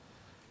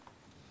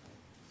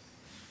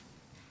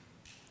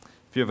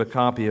If you have a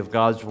copy of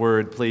God's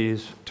Word,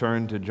 please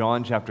turn to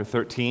John chapter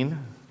 13.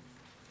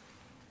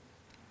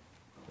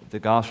 The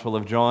Gospel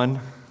of John,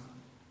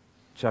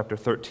 chapter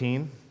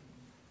 13.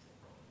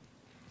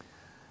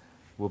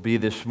 Will be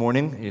this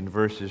morning in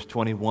verses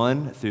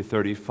 21 through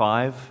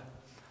 35.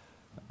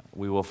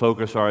 We will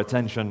focus our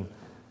attention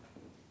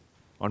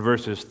on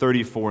verses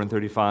 34 and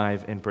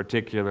 35 in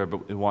particular,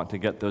 but we want to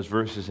get those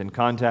verses in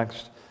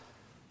context.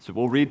 So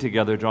we'll read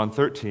together John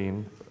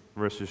 13,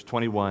 verses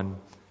 21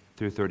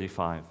 through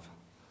 35.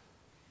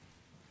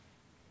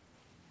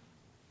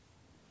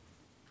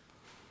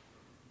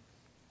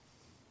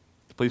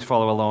 Please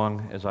follow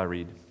along as I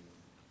read.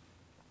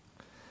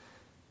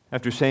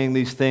 After saying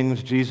these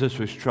things, Jesus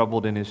was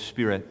troubled in his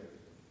spirit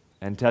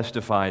and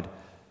testified,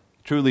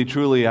 "Truly,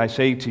 truly, I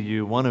say to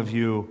you, one of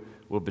you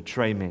will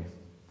betray me."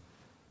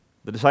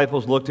 The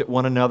disciples looked at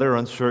one another,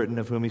 uncertain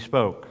of whom he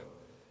spoke.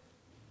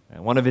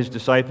 And one of his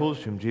disciples,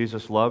 whom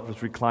Jesus loved,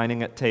 was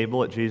reclining at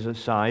table at Jesus'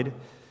 side.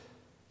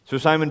 So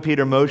Simon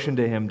Peter motioned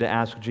to him to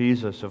ask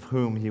Jesus of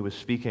whom he was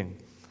speaking.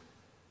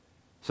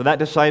 So that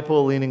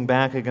disciple, leaning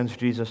back against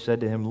Jesus,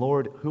 said to him,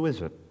 "Lord, who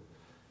is it?"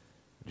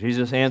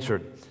 Jesus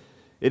answered,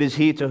 "It is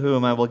he to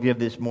whom I will give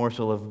this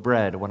morsel of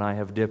bread when I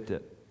have dipped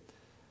it."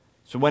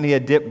 So when he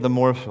had dipped the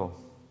morsel,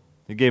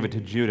 he gave it to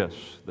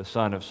Judas, the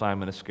son of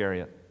Simon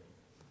Iscariot.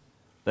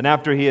 Then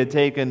after he had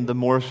taken the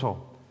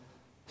morsel,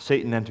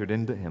 Satan entered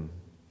into him.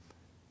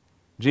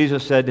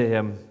 Jesus said to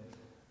him,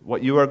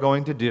 "What you are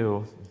going to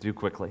do, do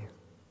quickly."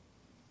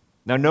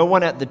 Now no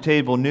one at the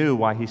table knew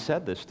why he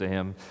said this to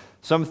him.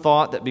 Some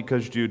thought that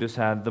because Judas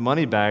had the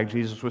money bag,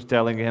 Jesus was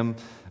telling him,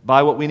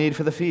 "Buy what we need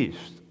for the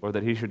feast," or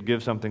that he should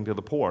give something to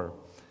the poor.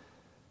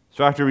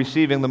 So after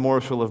receiving the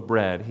morsel of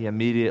bread, he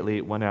immediately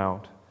went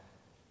out,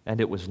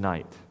 and it was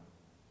night.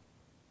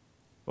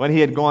 When he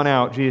had gone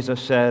out,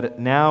 Jesus said,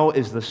 "Now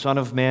is the Son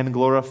of Man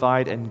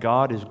glorified, and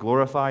God is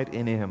glorified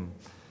in him.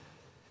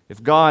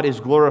 If God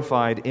is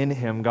glorified in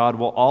him, God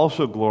will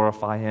also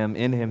glorify him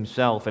in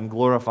himself and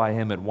glorify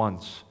him at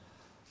once.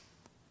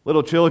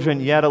 Little children,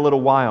 yet a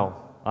little while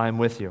I am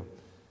with you.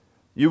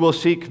 You will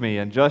seek me,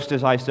 and just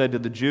as I said to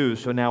the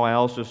Jews, so now I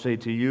also say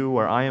to you,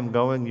 where I am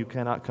going, you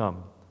cannot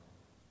come.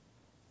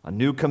 A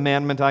new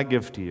commandment I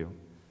give to you,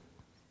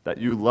 that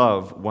you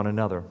love one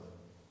another.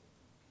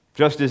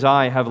 Just as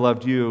I have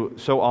loved you,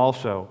 so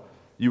also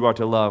you are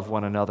to love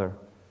one another.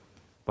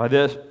 By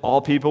this,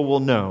 all people will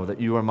know that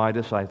you are my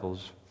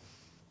disciples,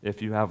 if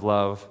you have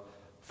love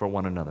for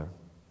one another."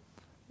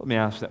 Let me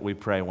ask that we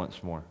pray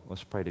once more.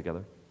 Let's pray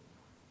together.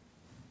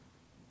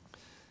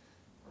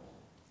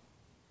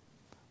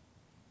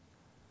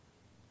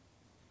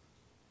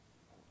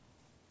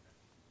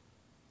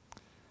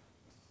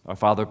 Our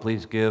Father,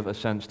 please give a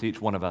sense to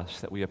each one of us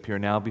that we appear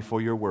now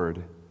before your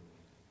word,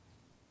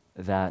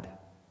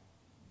 that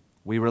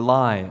we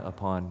rely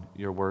upon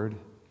your word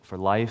for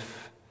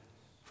life,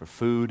 for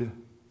food.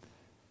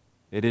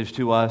 It is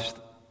to us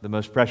the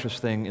most precious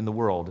thing in the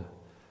world.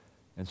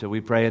 And so we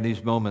pray in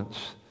these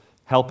moments,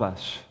 help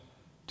us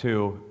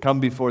to come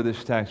before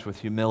this text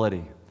with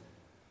humility,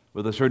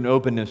 with a certain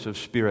openness of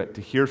spirit,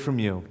 to hear from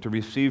you, to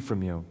receive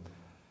from you,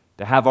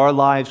 to have our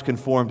lives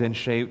conformed and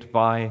shaped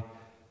by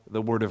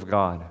the Word of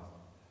God.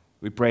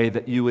 We pray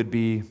that you would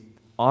be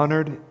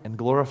honored and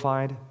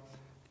glorified,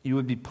 you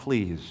would be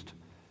pleased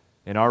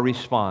in our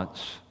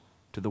response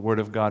to the Word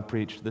of God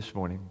preached this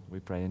morning. We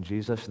pray in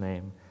Jesus'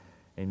 name,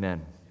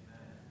 amen.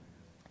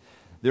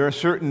 There are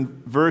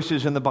certain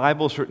verses in the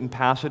Bible, certain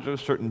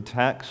passages, certain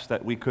texts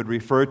that we could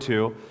refer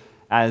to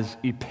as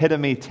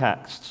epitome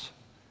texts.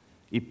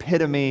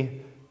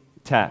 Epitome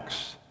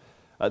texts.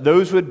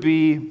 Those would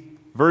be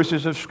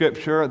verses of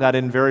Scripture that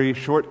in very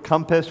short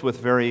compass, with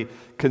very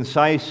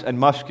concise and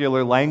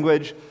muscular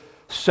language,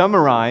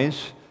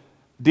 summarize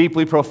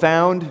deeply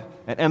profound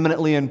and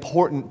eminently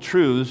important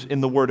truths in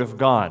the Word of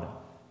God.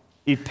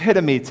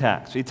 Epitome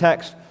texts, a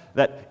text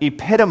that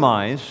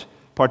epitomize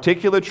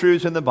particular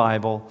truths in the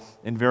Bible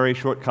in very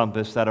short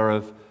compass that are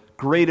of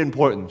great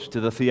importance to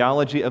the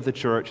theology of the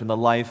church and the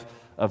life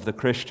of the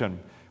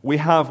Christian. We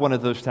have one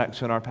of those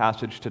texts in our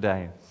passage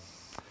today.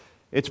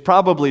 It's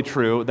probably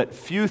true that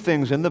few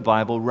things in the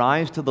Bible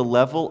rise to the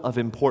level of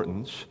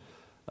importance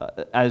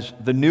as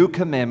the new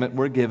commandment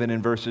we're given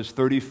in verses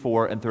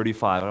 34 and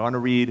 35. I want to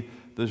read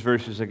those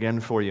verses again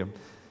for you.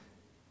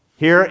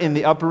 Here in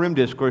the upper room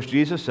discourse,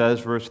 Jesus says,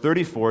 verse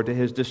 34, to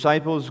his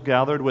disciples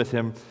gathered with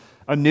him,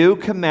 "A new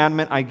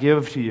commandment I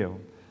give to you,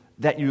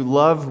 that you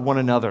love one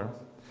another.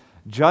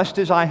 Just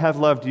as I have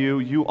loved you,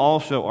 you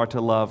also are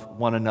to love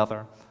one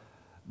another.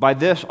 By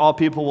this all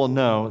people will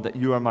know that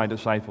you are my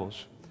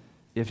disciples,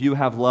 if you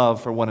have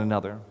love for one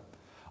another."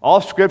 All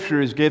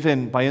Scripture is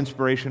given by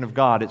inspiration of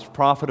God. It's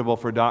profitable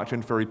for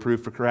doctrine, for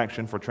reproof, for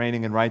correction, for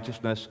training in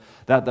righteousness,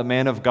 that the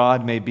man of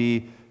God may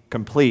be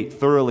complete,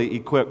 thoroughly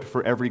equipped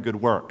for every good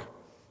work.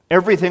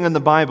 Everything in the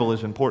Bible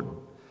is important.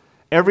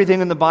 Everything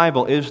in the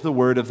Bible is the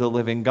Word of the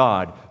living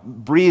God,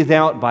 breathed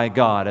out by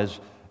God,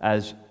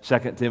 as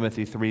 2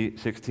 Timothy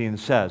 3:16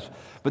 says.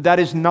 But that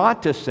is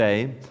not to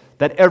say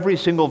that every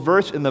single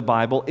verse in the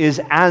Bible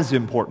is as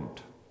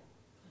important.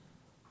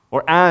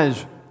 or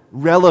as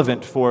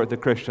relevant for the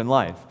Christian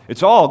life.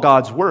 It's all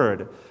God's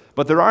Word,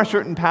 but there are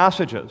certain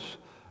passages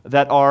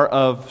that are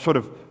of sort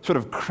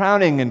of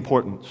crowning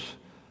importance,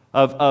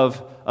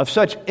 of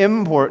such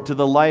import to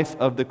the life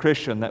of the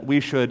Christian that we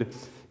should,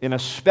 in a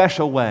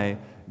special way,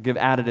 give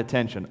added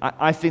attention.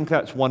 I think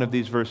that's one of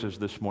these verses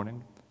this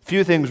morning.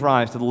 Few things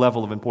rise to the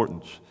level of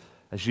importance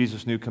as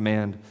Jesus' new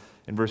command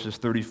in verses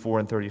 34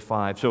 and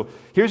 35. So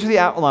here's the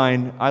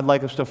outline I'd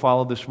like us to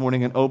follow this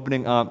morning in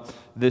opening up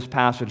this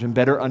passage and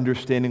better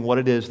understanding what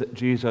it is that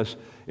Jesus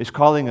is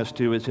calling us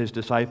to as his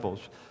disciples.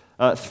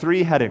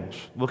 Three headings.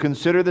 We'll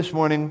consider this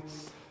morning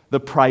the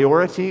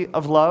priority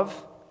of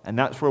love, and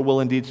that's where we'll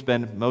indeed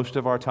spend most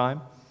of our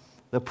time.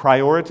 The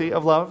priority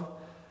of love.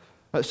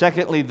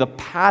 Secondly, the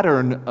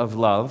pattern of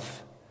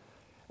love.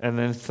 And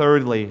then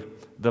thirdly,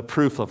 the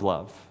proof of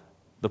love.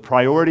 The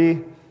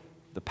priority,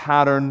 the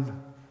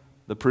pattern,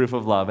 the proof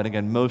of love. And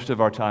again, most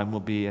of our time will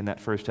be in that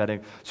first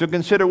heading. So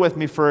consider with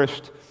me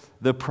first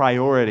the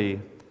priority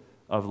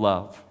of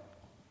love.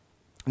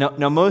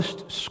 Now,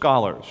 most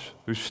scholars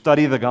who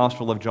study the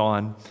Gospel of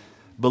John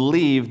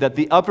believe that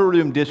the upper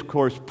room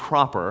discourse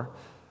proper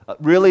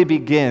really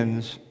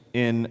begins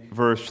in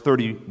verse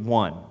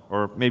 31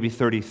 or maybe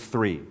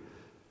 33.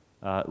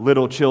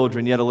 Little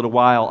children, yet a little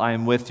while I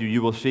am with you,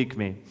 you will seek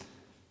me.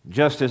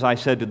 Just as I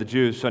said to the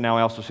Jews, so now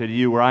I also say to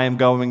you, where I am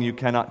going, you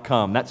cannot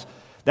come.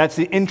 That's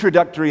the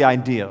introductory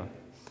idea.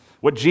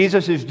 What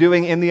Jesus is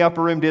doing in the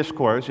upper room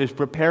discourse is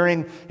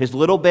preparing his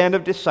little band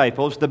of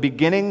disciples, the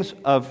beginnings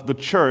of the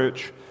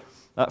church,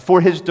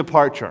 for his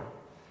departure.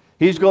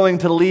 He's going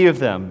to leave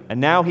them, and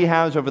now he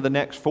has, over the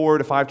next 4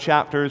 to 5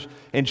 chapters,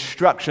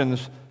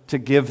 instructions to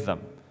give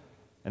them.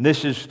 And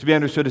this is to be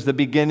understood as the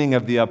beginning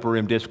of the upper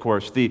room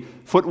discourse. The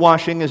foot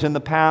washing is in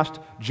the past.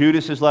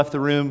 Judas has left the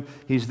room.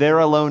 He's there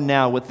alone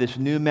now with this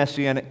new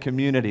messianic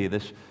community,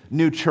 this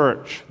new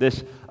church,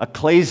 this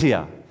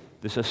ecclesia,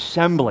 this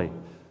assembly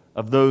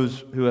of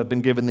those who have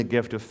been given the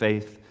gift of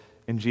faith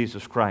in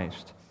Jesus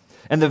Christ.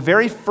 And the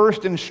very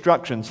first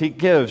instructions he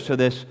gives to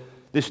this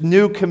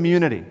new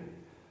community,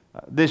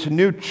 this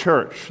new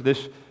church,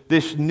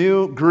 this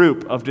new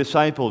group of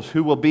disciples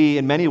who will be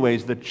in many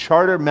ways the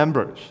charter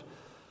members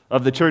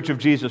of the Church of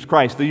Jesus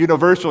Christ, the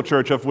universal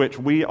church of which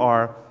we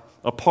are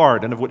a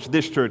part and of which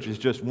this church is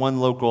just one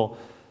local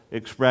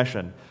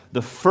expression.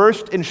 The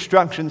first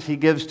instructions he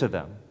gives to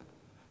them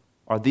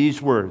are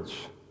these words,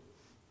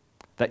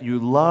 that you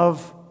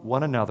love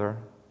one another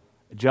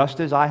just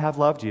as I have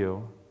loved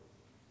you,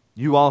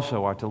 you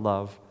also are to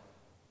love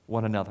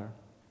one another.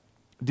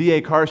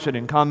 D.A. Carson,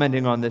 in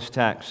commenting on this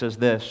text, says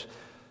this,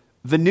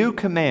 the new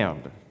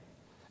command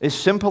is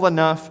simple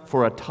enough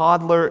for a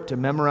toddler to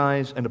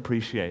memorize and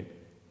appreciate,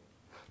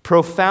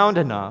 profound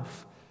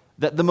enough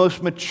that the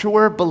most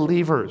mature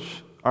believers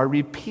are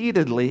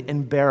repeatedly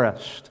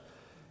embarrassed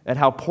at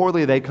how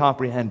poorly they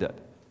comprehend it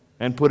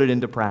and put it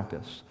into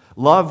practice.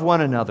 Love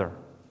one another.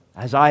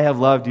 As I have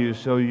loved you,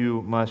 so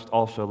you must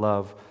also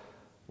love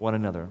one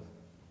another.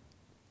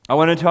 I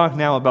want to talk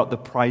now about the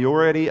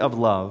priority of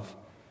love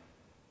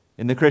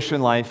in the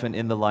Christian life and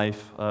in the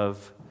life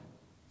of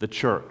the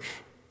church.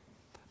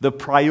 The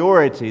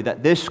priority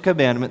that this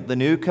commandment, the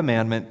new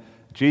commandment,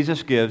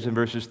 Jesus gives in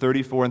verses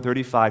 34 and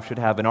 35 should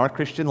have in our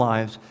Christian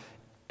lives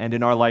and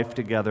in our life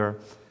together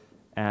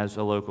as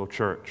a local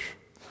church.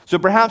 So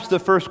perhaps the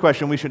first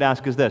question we should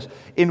ask is this,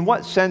 in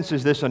what sense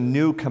is this a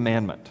new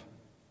commandment?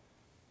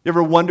 You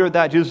ever wondered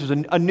that? Jesus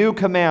says, a new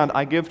command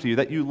I give to you,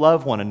 that you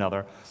love one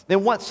another.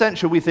 In what sense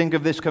should we think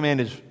of this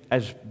command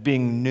as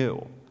being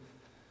new?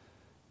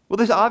 Well,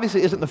 this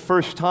obviously isn't the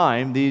first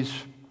time these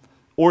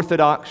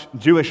Orthodox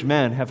Jewish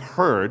men have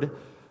heard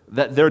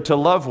that they're to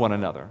love one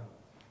another.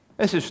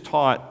 This is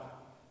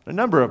taught in a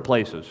number of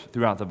places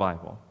throughout the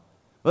Bible.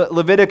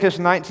 Leviticus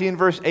 19,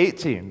 verse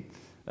 18,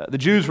 the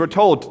Jews were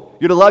told,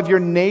 you're to love your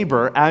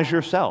neighbor as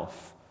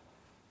yourself.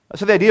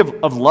 So the idea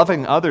of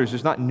loving others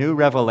is not new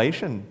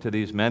revelation to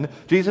these men.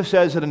 Jesus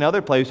says in another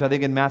place, I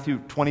think in Matthew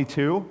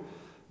 22,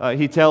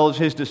 he tells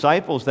his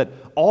disciples that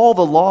all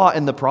the law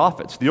and the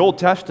prophets, the Old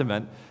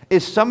Testament,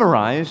 is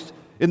summarized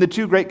in the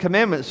 2 great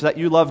commandments, that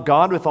you love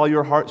God with all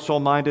your heart, soul,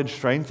 mind, and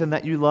strength, and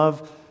that you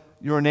love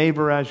your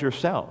neighbor as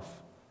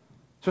yourself.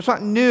 So it's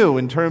not new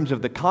in terms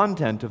of the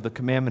content of the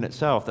commandment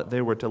itself, that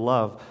they were to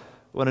love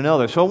one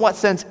another. So in what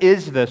sense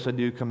is this a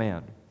new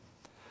command?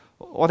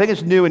 Well, I think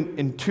it's new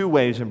in 2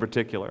 ways in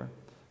particular.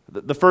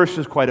 The first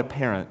is quite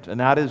apparent, and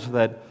that is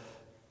that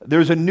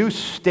there's a new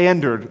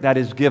standard that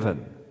is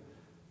given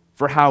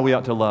for how we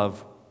ought to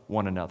love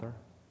one another.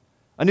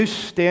 A new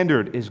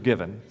standard is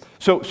given.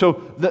 So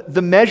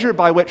the measure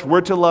by which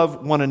we're to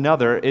love one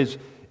another is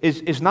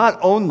not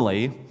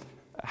only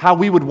how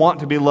we would want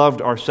to be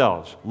loved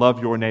ourselves.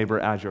 Love your neighbor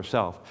as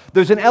yourself.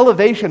 There's an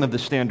elevation of the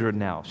standard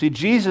now. See,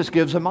 Jesus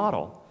gives a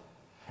model.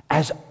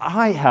 As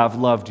I have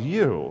loved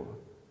you,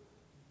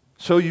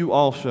 so you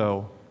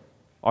also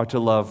are to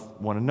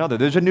love one another.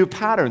 There's a new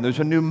pattern. There's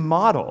a new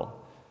model.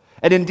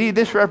 And indeed,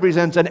 this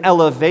represents an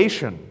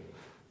elevation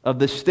of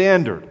the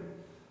standard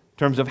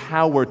terms of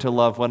how we're to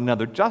love one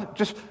another.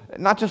 Just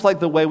not just like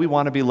the way we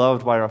want to be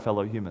loved by our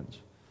fellow humans,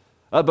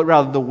 but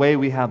rather the way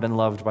we have been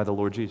loved by the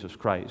Lord Jesus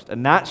Christ.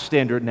 And that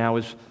standard now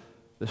is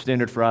the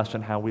standard for us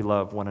in how we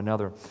love one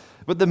another.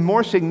 But the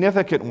more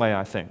significant way,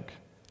 I think,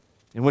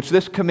 in which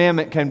this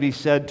commandment can be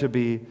said to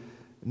be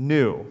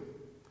new,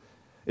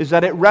 is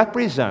that it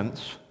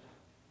represents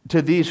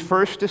to these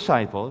first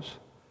disciples,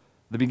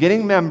 the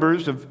beginning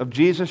members of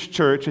Jesus'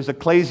 church, his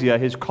ecclesia,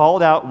 his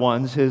called out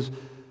ones, his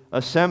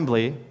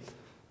assembly,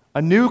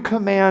 a new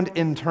command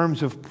in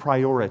terms of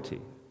priority.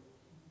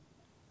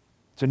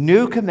 It's a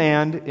new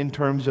command in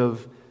terms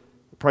of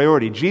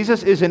priority.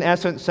 Jesus is in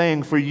essence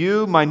saying, for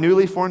you, my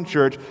newly formed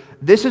church,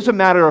 this is a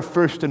matter of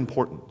first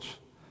importance.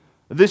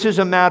 This is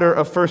a matter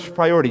of first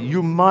priority.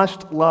 You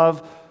must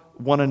love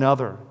one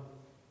another.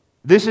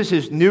 This is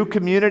his new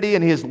community,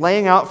 and he is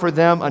laying out for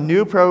them a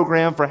new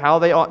program for how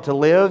they ought to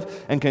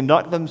live and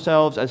conduct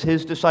themselves as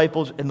his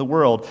disciples in the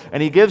world.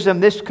 And he gives them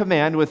this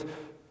command with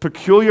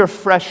peculiar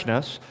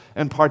freshness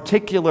and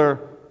particular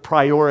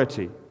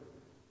priority.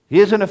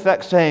 He is in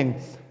effect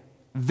saying,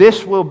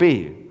 this will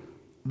be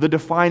the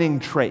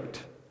defining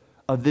trait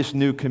of this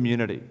new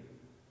community.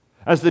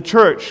 As the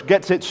church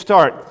gets its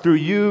start through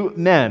you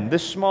men,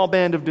 this small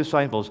band of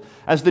disciples,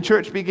 as the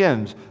church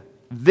begins,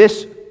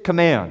 this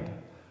command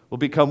will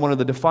become one of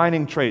the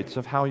defining traits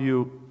of how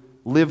you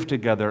live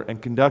together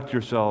and conduct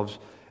yourselves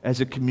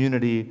as a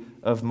community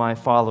of my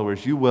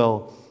followers. You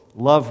will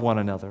love one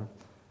another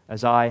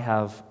as I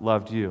have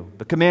loved you.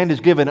 The command is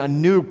given a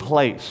new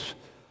place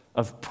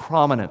of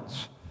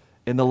prominence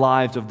in the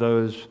lives of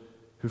those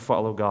who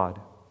follow God.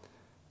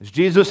 As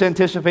Jesus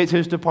anticipates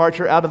his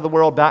departure out of the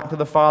world back to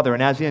the Father,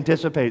 and as he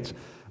anticipates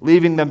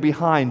leaving them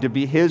behind to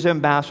be his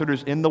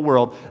ambassadors in the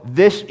world,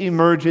 this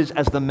emerges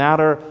as the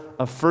matter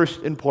of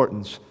first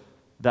importance,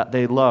 that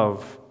they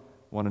love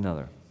one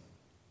another.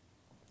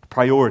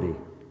 Priority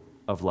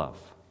of love.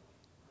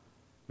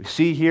 We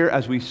see here,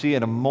 as we see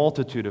in a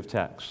multitude of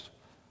texts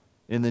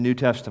in the New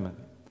Testament,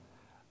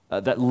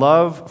 that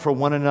love for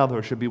one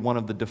another should be one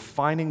of the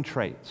defining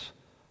traits,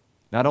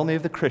 not only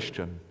of the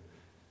Christian,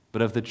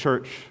 but of the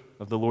church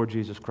of the Lord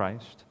Jesus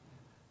Christ.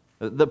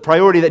 The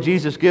priority that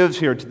Jesus gives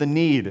here to the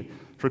need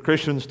for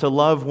Christians to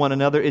love one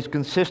another is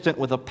consistent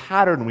with a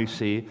pattern we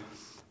see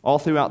all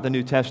throughout the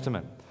New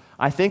Testament.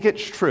 I think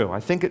it's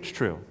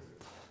true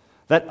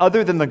that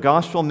other than the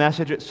gospel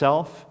message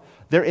itself,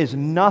 there is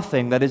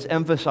nothing that is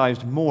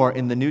emphasized more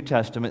in the New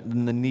Testament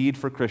than the need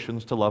for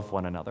Christians to love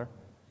one another.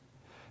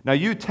 Now,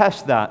 you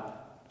test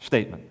that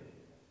statement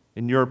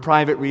in your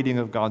private reading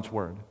of God's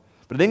Word.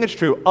 But I think it's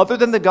true, other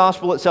than the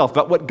gospel itself,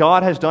 but what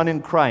God has done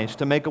in Christ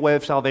to make a way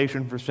of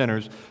salvation for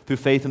sinners through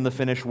faith in the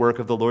finished work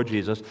of the Lord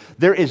Jesus,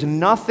 there is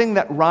nothing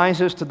that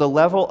rises to the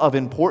level of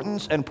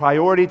importance and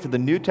priority to the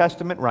New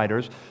Testament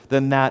writers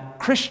than that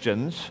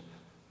Christians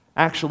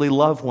actually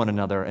love one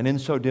another, and in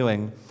so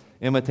doing,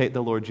 imitate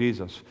the Lord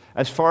Jesus.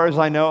 As far as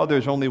I know,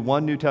 there's only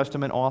one New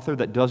Testament author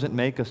that doesn't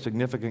make a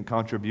significant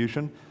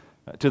contribution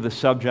to the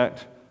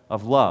subject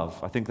of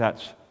love. I think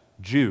that's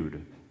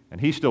Jude,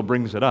 and he still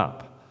brings it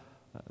up.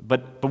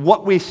 But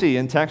what we see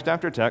in text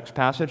after text,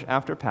 passage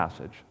after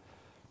passage,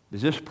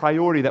 is this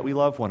priority that we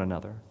love one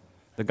another.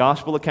 The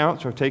gospel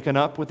accounts are taken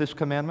up with this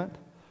commandment.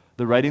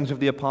 The writings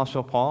of the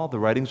Apostle Paul, the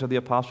writings of the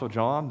Apostle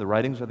John, the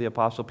writings of the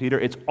Apostle Peter,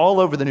 it's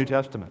all over the New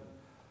Testament.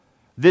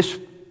 This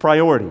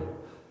priority,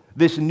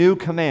 this new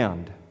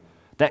command,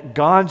 that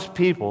God's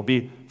people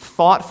be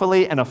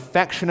thoughtfully and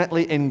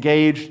affectionately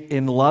engaged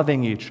in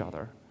loving each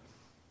other.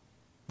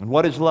 And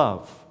what is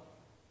love?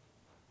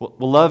 Well,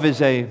 love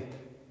is a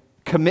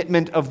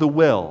commitment of the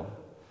will.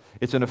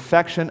 It's an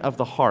affection of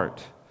the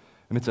heart.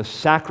 And it's a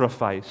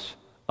sacrifice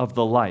of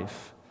the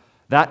life.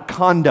 That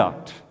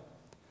conduct,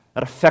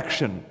 that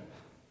affection,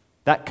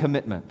 that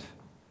commitment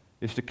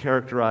is to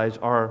characterize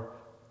our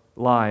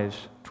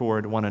lives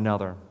toward one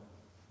another.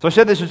 So I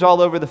said this is all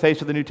over the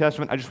face of the New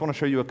Testament. I just want to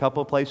show you a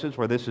couple of places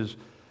where this is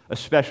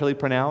especially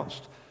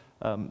pronounced.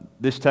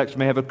 This text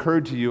may have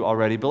occurred to you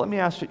already, but let me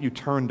ask that you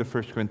turn to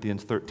 1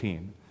 Corinthians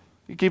 13.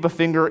 You keep a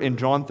finger in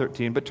John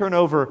 13, but turn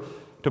over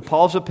to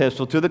Paul's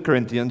epistle to the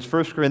Corinthians,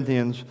 1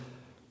 Corinthians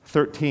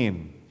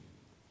 13.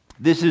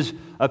 This is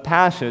a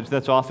passage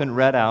that's often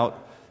read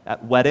out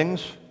at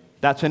weddings.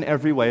 That's in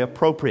every way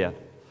appropriate.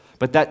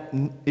 But that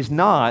is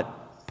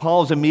not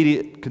Paul's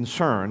immediate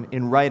concern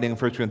in writing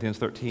 1 Corinthians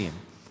 13.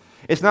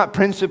 It's not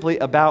principally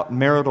about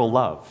marital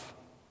love.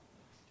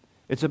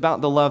 It's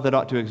about the love that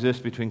ought to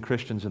exist between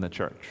Christians in the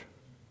church.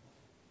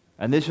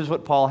 And this is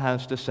what Paul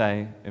has to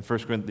say in 1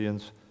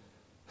 Corinthians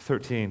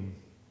 13.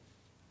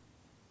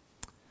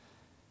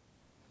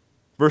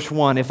 Verse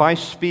 1, if I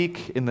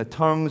speak in the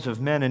tongues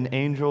of men and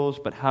angels,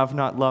 but have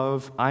not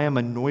love, I am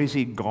a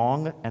noisy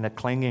gong and a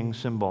clanging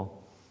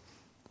cymbal.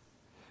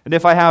 And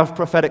if I have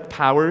prophetic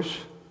powers,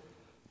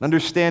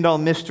 understand all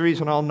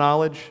mysteries and all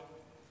knowledge,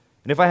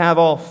 and if I have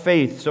all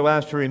faith so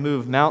as to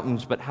remove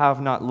mountains, but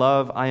have not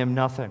love, I am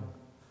nothing.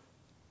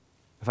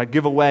 If I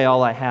give away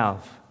all I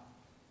have,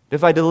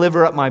 if I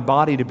deliver up my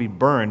body to be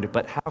burned,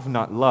 but have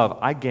not love,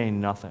 I gain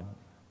nothing.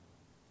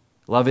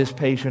 Love is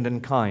patient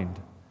and kind.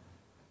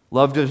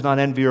 Love does not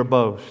envy or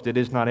boast. It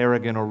is not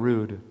arrogant or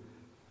rude.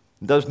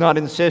 It does not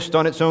insist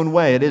on its own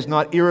way. It is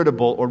not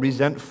irritable or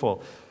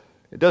resentful.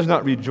 It does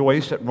not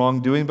rejoice at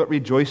wrongdoing, but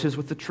rejoices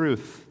with the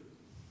truth.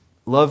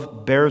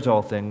 Love bears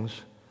all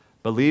things,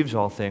 believes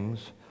all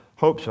things,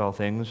 hopes all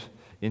things,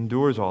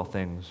 endures all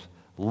things.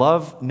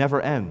 Love never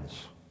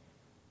ends.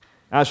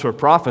 As for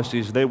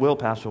prophecies, they will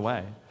pass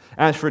away.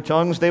 As for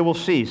tongues, they will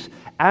cease.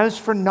 As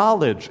for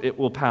knowledge, it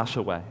will pass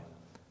away.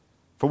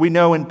 For we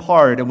know in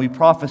part and we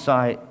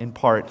prophesy in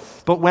part.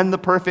 But when the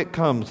perfect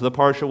comes, the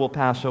partial will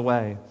pass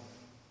away.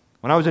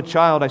 When I was a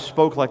child, I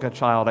spoke like a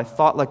child. I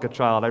thought like a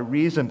child. I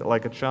reasoned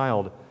like a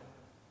child.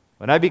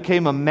 When I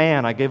became a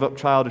man, I gave up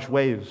childish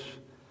ways.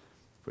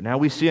 For now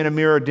we see in a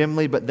mirror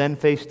dimly, but then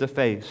face to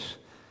face.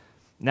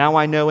 Now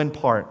I know in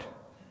part.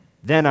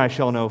 Then I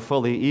shall know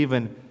fully,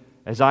 even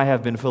as I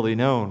have been fully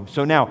known.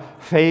 So now,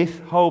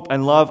 faith, hope,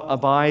 and love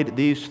abide,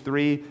 these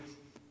three.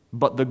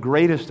 But the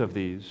greatest of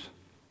these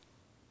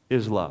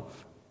is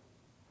love.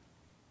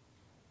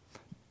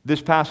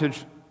 This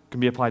passage can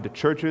be applied to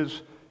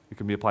churches, it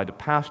can be applied to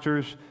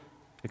pastors,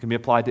 it can be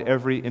applied to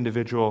every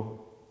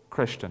individual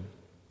Christian.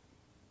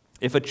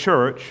 If a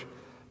church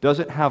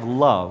doesn't have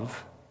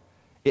love,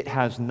 it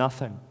has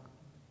nothing.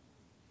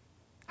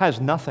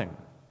 Has nothing.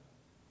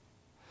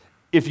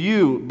 If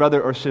you,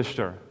 brother or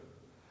sister,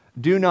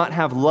 do not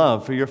have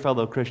love for your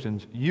fellow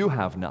Christians, you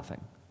have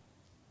nothing.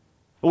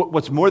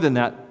 What's more than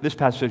that, this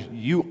passage says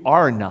you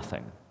are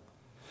nothing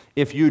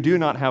if you do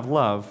not have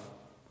love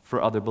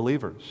for other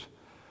believers.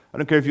 I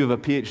don't care if you have a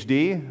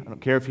PhD. I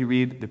don't care if you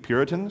read the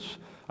Puritans.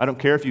 I don't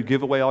care if you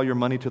give away all your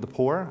money to the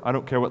poor. I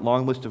don't care what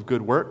long list of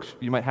good works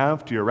you might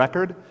have to your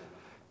record.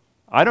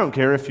 I don't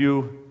care if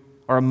you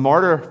are a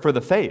martyr for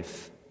the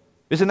faith.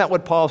 Isn't that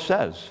what Paul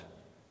says?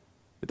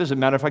 It doesn't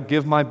matter if I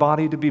give my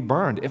body to be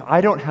burned. If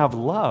I don't have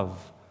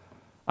love,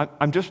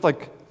 I'm just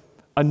like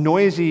a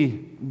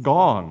noisy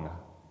gong,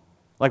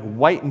 like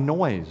white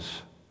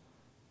noise.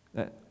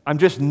 I'm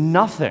just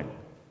nothing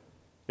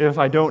if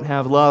I don't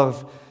have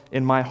love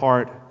in my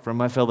heart for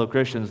my fellow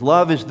Christians.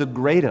 Love is the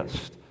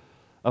greatest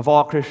of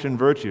all Christian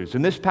virtues.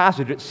 In this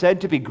passage, it's said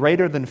to be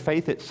greater than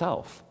faith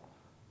itself,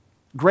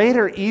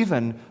 greater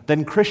even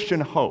than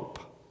Christian hope.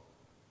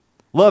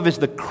 Love is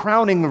the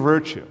crowning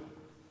virtue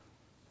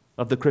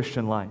of the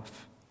Christian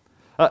life.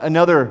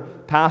 Another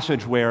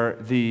passage where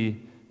the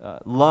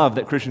love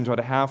that Christians ought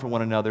to have for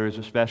one another is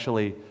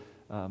especially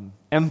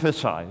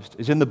emphasized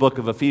is in the book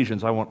of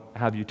Ephesians. I won't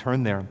have you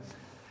turn there.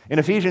 In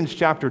Ephesians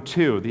chapter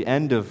 2, the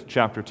end of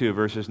chapter 2,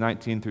 verses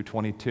 19 through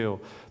 22,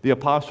 the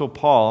Apostle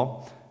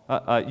Paul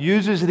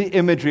uses the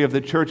imagery of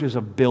the church as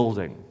a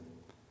building.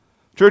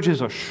 Church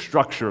is a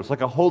structure. It's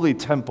like a holy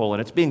temple,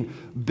 and it's being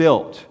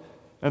built.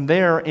 And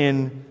there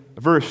in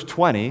verse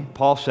 20,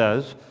 Paul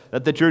says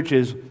that the church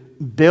is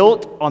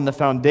built on the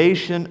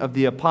foundation of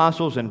the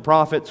apostles and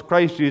prophets,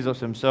 Christ Jesus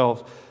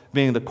himself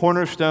being the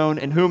cornerstone,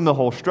 in whom the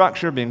whole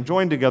structure, being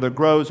joined together,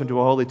 grows into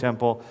a holy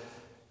temple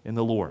in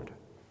the Lord.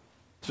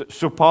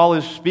 So Paul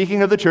is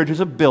speaking of the church as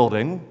a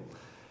building,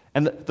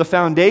 and the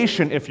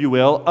foundation, if you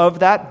will, of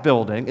that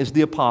building is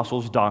the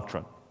apostles'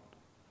 doctrine.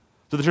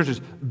 So the church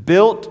is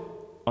built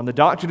on the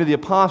doctrine of the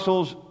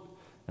apostles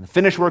and the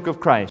finished work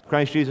of Christ,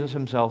 Christ Jesus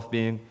himself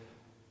being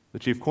the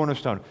chief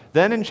cornerstone.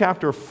 Then in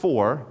chapter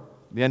 4,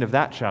 the end of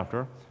that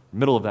chapter,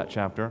 middle of that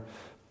chapter,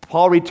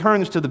 Paul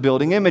returns to the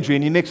building imagery,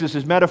 and he mixes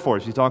his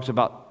metaphors. He talks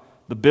about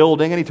the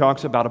building, and he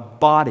talks about a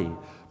body,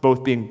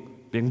 both being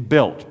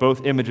built.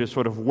 Both images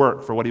sort of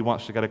work for what he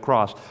wants to get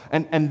across.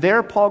 And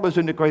there Paul goes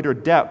into greater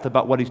depth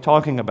about what he's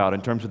talking about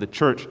in terms of the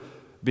church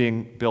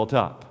being built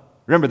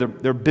up. Remember,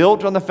 they're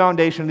built on the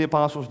foundation of the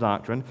apostles'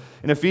 doctrine.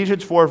 In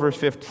Ephesians 4, verse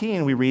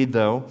 15, we read,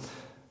 though,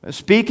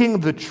 speaking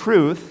the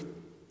truth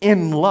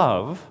in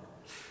love,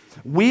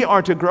 we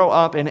are to grow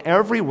up in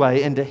every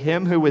way into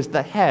him who is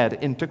the head,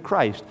 into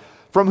Christ,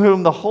 from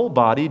whom the whole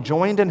body,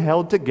 joined and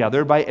held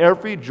together by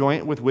every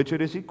joint with which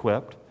it is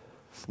equipped,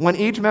 when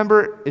each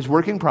member is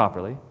working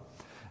properly,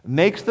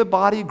 makes the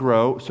body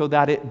grow so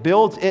that it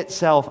builds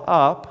itself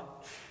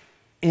up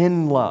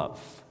in love.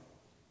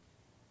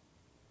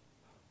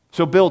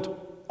 So built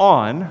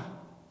on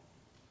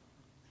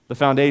the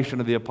foundation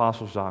of the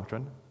apostles'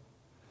 doctrine,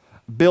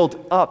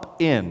 built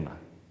up in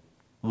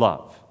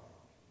love.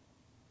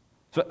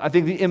 So I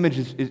think the image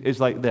is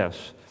like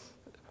this.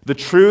 The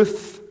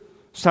truth,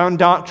 sound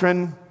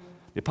doctrine,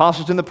 the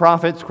apostles and the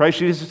prophets, Christ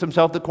Jesus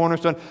himself, the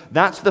cornerstone,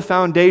 that's the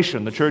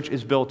foundation the church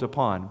is built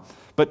upon.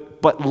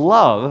 But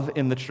love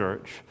in the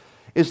church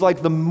is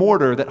like the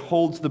mortar that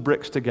holds the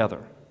bricks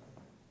together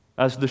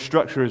as the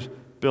structure is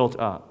built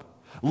up.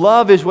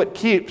 Love is what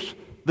keeps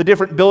the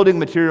different building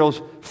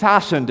materials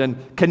fastened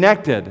and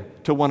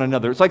connected to one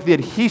another. It's like the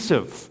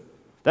adhesive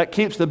that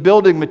keeps the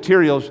building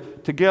materials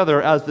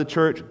together as the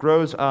church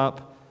grows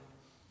up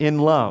in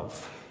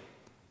love.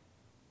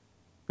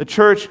 The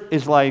church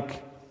is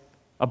like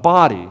a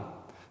body,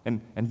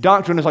 and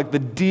doctrine is like the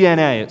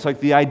DNA. It's like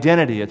the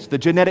identity. It's the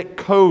genetic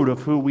code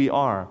of who we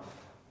are.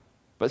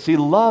 But see,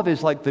 love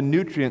is like the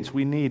nutrients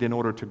we need in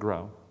order to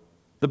grow.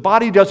 The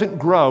body doesn't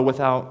grow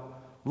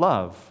without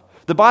love.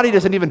 The body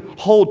doesn't even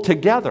hold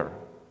together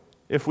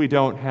if we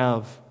don't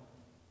have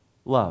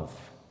love.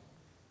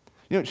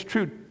 You know, it's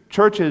true,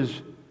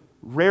 churches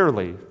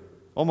rarely,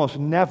 almost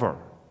never,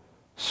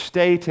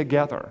 stay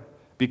together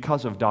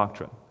because of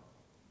doctrine.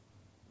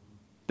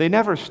 They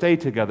never stay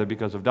together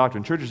because of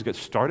doctrine. Churches get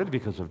started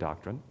because of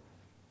doctrine,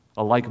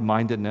 a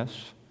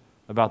like-mindedness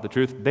about the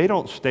truth. They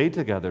don't stay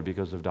together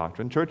because of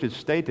doctrine. Churches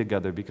stay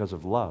together because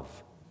of love.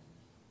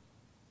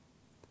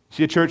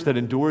 See a church that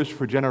endures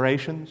for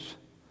generations?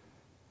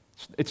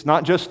 It's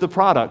not just the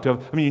product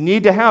of, you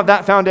need to have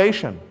that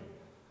foundation.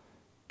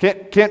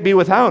 Can't be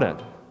without it.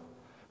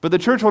 But the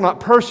church will not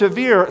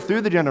persevere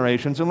through the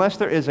generations unless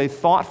there is a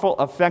thoughtful,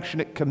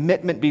 affectionate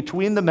commitment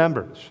between the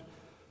members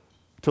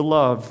to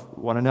love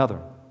one another.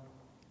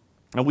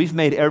 And we've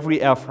made every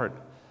effort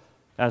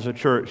as a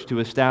church to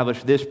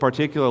establish this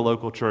particular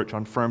local church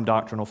on firm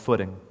doctrinal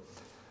footing.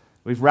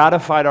 We've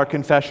ratified our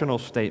confessional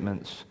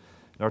statements,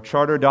 our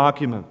charter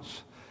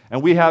documents,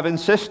 and we have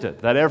insisted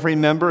that every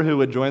member who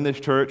would join this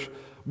church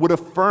would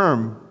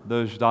affirm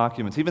those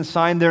documents, even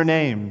sign their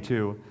name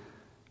to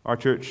our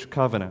church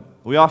covenant.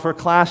 We offer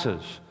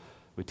classes.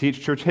 We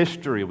teach church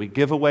history. We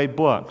give away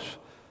books.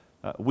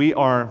 We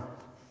are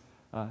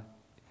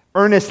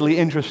earnestly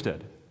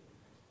interested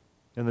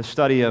in the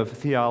study of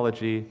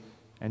theology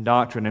and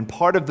doctrine. And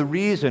part of the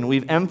reason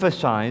we've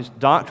emphasized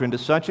doctrine to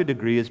such a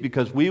degree is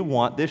because we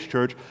want this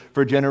church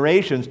for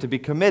generations to be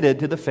committed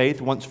to the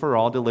faith once for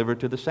all delivered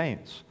to the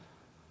saints.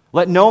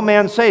 Let no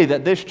man say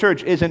that this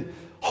church isn't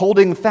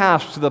holding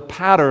fast to the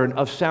pattern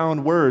of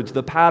sound words,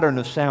 the pattern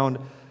of sound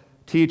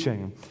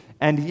teaching.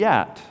 And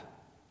yet,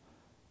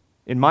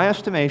 in my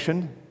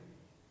estimation,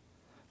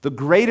 the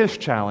greatest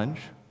challenge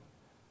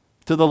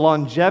to the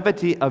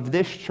longevity of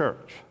this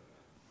church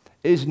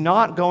is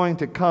not going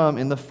to come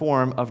in the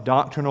form of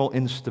doctrinal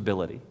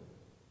instability.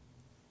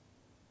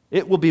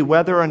 It will be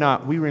whether or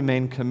not we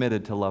remain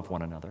committed to love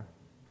one another.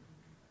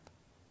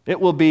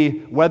 It will be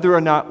whether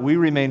or not we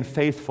remain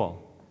faithful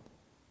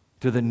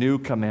to the new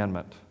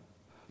commandment,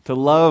 to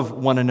love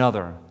one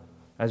another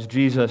as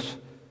Jesus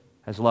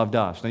has loved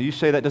us. Now you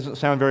say that doesn't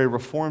sound very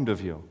reformed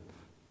of you.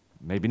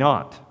 Maybe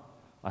not.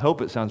 I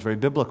hope it sounds very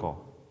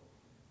biblical.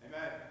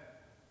 Amen.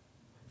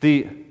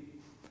 The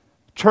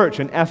church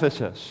in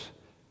Ephesus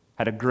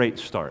had a great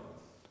start.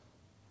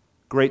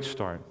 Great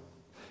start.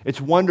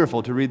 It's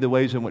wonderful to read the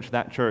ways in which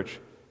that church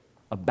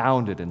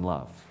abounded in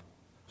love,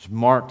 was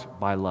marked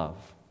by love,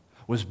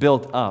 was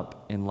built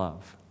up in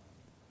love.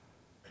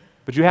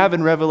 But you have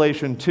in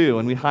Revelation 2,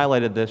 and we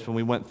highlighted this when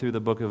we went through the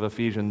book of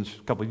Ephesians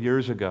a couple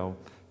years ago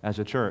as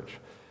a church.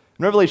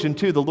 In Revelation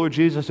 2, the Lord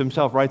Jesus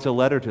himself writes a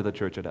letter to the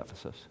church at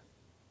Ephesus.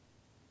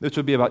 This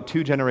would be about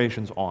 2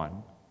 generations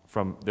on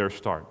from their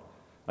start.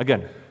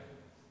 Again,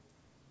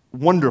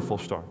 wonderful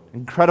start,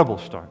 incredible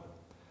start.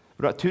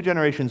 But about 2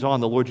 generations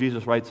on, the Lord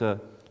Jesus writes a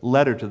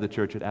letter to the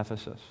church at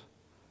Ephesus.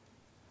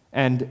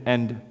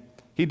 And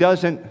he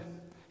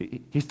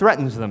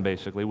threatens them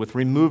basically with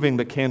removing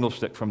the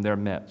candlestick from their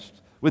midst,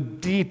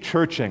 with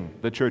de-churching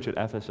the church at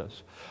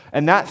Ephesus.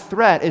 And that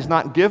threat is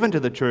not given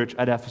to the church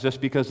at Ephesus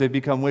because they've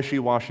become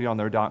wishy-washy on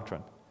their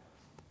doctrine.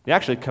 He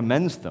actually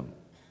commends them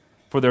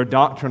for their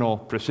doctrinal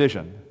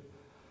precision.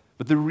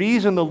 But the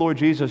reason the Lord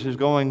Jesus is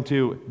going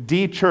to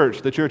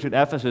de-church the church at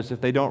Ephesus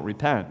if they don't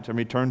repent and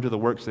return to the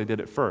works they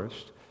did at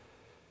first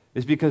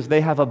is because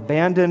they have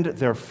abandoned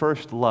their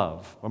first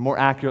love, or more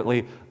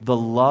accurately, the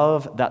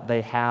love that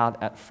they had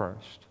at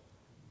first.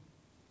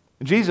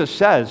 And Jesus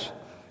says,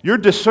 you're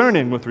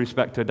discerning with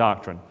respect to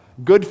doctrine.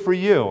 Good for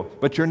you,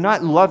 but you're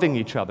not loving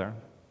each other.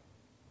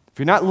 If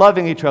you're not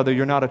loving each other,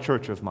 you're not a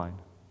church of mine.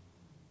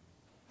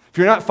 If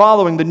you're not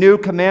following the new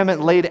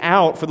commandment laid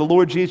out for the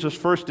Lord Jesus'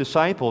 first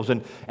disciples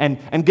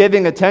and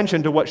giving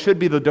attention to what should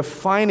be the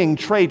defining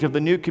trait of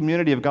the new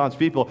community of God's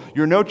people,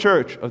 you're no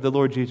church of the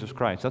Lord Jesus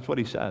Christ. That's what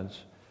he says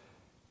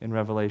in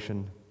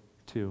Revelation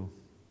 2.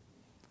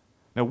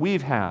 Now,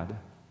 we've had,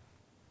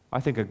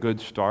 I think, a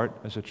good start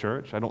as a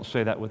church. I don't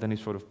say that with any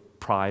sort of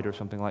pride or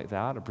something like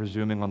that, or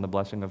presuming on the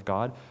blessing of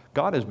God.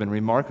 God has been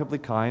remarkably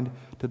kind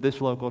to this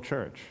local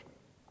church.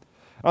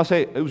 I'll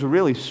say it was a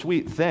really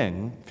sweet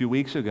thing. A few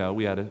weeks ago,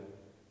 we had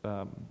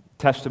a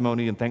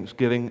testimony and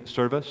Thanksgiving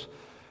service,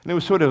 and it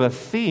was sort of a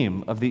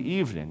theme of the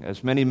evening.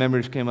 As many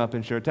members came up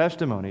and shared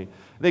testimony,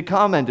 they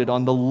commented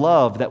on the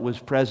love that was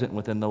present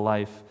within the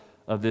life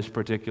of this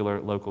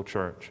particular local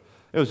church.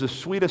 It was the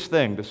sweetest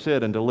thing to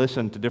sit and to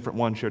listen to different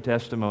ones share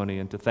testimony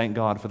and to thank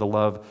God for the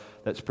love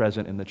that's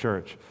present in the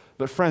church.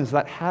 But friends,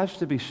 that has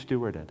to be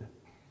stewarded.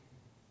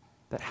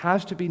 That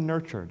has to be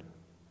nurtured.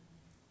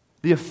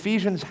 The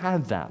Ephesians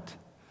had that,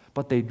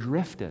 but they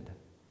drifted.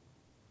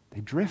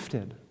 They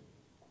drifted.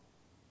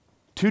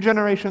 2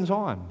 generations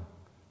on,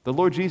 the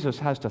Lord Jesus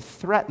has to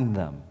threaten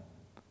them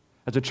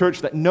as a church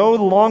that no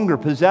longer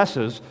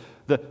possesses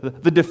the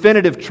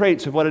definitive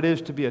traits of what it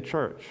is to be a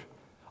church.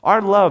 Our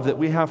love that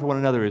we have for one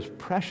another is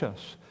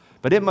precious,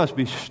 but it must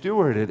be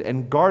stewarded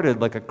and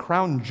guarded like a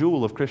crown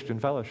jewel of Christian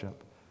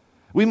fellowship.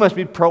 We must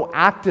be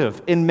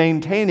proactive in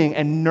maintaining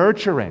and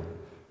nurturing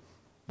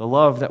the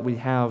love that we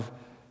have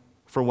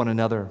for one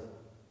another.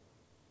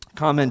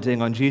 Commenting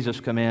on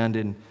Jesus' command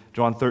in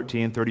John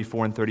 13,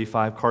 34, and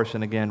 35,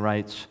 Carson again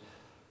writes,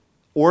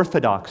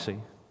 "Orthodoxy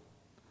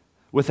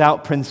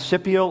without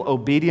principial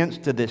obedience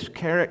to this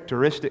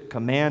characteristic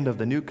command of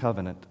the new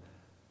covenant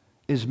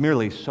is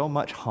merely so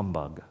much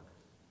humbug."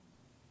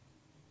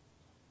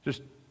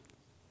 Just,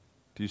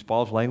 to use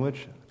Paul's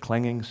language,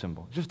 clanging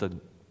cymbal. Just a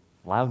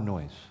loud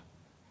noise.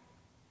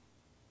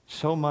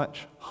 So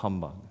much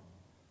humbug.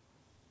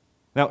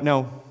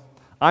 Now,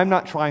 I'm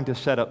not trying to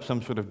set up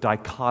some sort of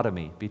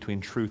dichotomy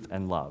between truth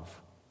and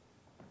love.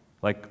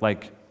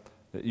 Like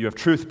you have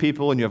truth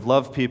people and you have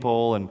love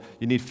people, and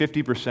you need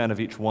 50% of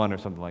each one or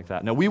something like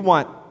that. No, we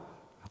want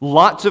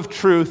lots of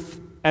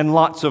truth and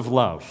lots of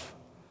love.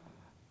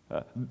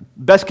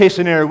 Best case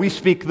scenario, we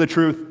speak the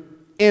truth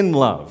in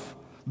love,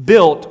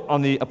 built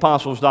on the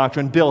apostles'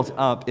 doctrine, built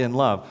up in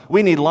love.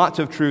 We need lots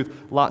of truth,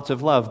 lots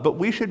of love, but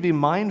we should be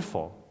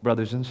mindful,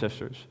 brothers and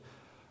sisters,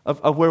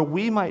 of where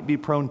we might be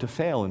prone to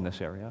fail in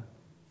this area.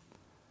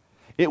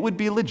 It would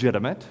be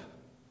legitimate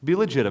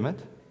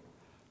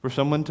for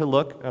someone to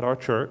look at our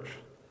church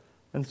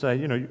and say,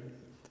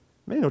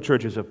 Emmanuel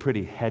Church is a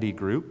pretty heady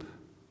group,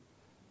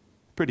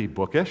 pretty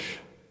bookish.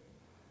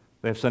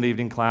 They have Sunday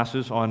evening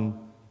classes on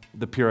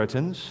the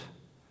Puritans.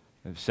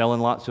 They're selling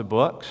lots of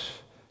books,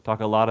 talk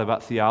a lot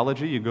about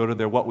theology. You go to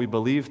their What We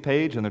Believe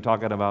page, and they're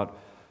talking about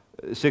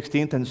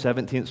 16th and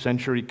 17th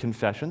century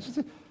confessions.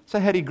 It's a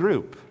heady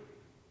group.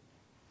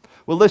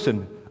 Well,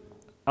 listen,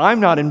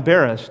 I'm not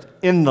embarrassed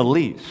in the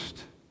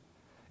least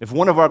if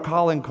one of our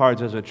calling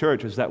cards as a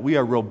church is that we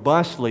are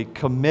robustly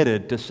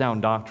committed to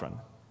sound doctrine.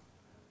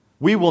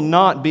 We will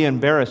not be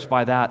embarrassed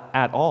by that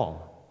at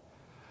all.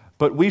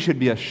 But we should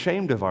be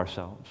ashamed of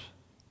ourselves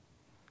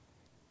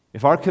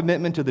if our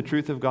commitment to the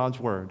truth of God's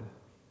Word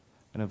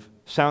and of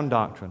sound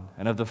doctrine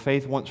and of the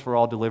faith once for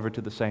all delivered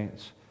to the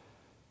saints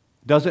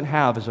doesn't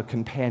have as a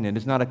companion,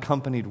 is not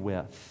accompanied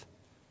with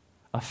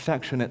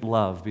affectionate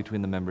love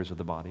between the members of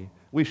the body.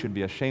 We should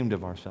be ashamed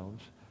of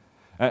ourselves.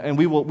 And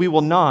we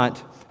will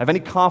not have any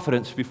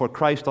confidence before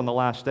Christ on the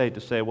last day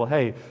to say, well,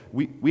 hey,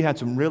 we had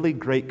some really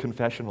great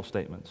confessional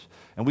statements,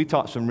 and we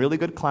taught some really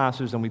good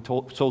classes, and we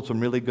sold some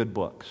really good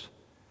books.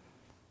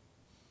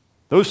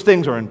 Those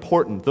things are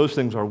important. Those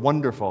things are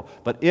wonderful.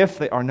 But if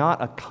they are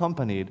not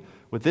accompanied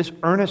with this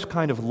earnest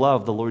kind of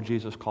love the Lord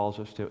Jesus calls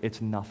us to,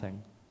 it's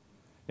nothing.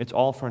 It's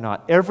all for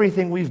naught.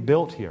 Everything we've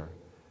built here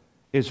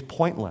is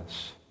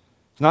pointless.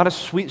 It's not a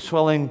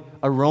sweet-swelling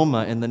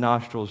aroma in the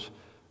nostrils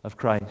of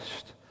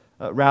Christ.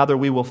 Rather,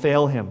 we will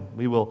fail Him.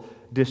 We will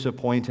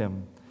disappoint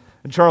Him.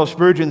 And Charles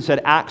Spurgeon said,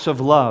 acts of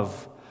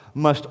love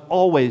must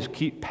always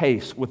keep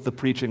pace with the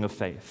preaching of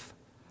faith.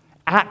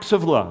 Acts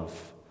of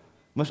love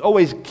must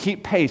always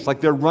keep pace, like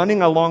they're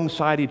running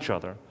alongside each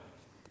other.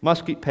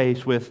 Must keep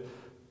pace with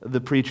the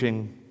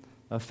preaching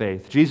of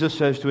faith. Jesus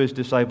says to His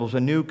disciples,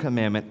 a new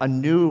commandment, a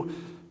new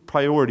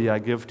priority I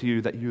give to you,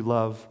 that you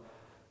love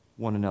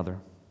one another.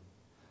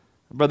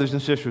 Brothers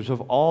and sisters, of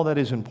all that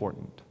is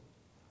important,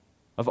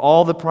 of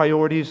all the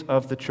priorities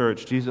of the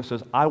church, Jesus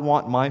says, I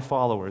want my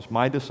followers,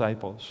 my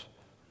disciples,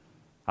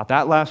 at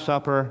that Last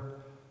Supper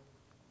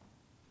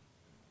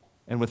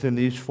and within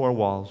these four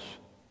walls,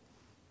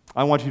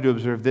 I want you to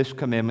observe this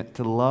commandment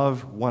to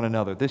love one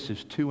another. This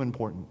is too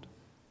important.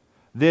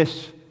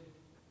 This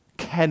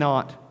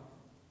cannot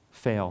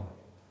fail.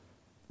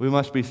 We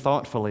must be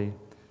thoughtfully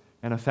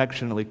and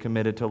affectionately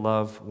committed to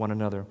love one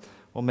another.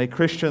 Well, may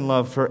Christian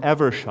love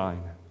forever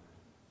shine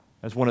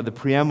as one of the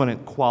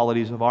preeminent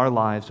qualities of our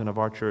lives and of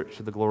our church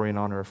to the glory and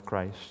honor of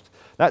Christ.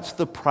 That's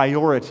the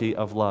priority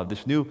of love,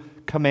 this new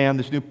command,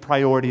 this new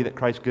priority that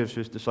Christ gives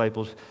to His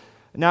disciples.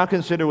 Now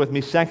consider with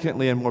me,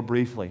 secondly and more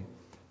briefly,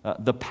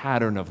 the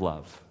pattern of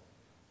love.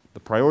 The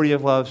priority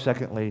of love,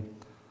 secondly,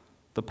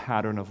 the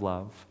pattern of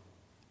love.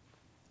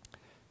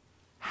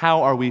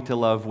 How are we to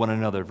love one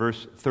another?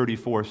 Verse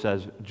 34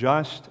 says,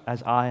 just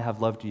as I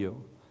have loved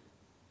you,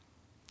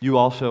 you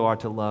also are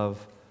to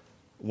love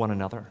one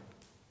another.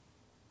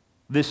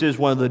 This is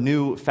one of the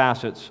new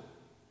facets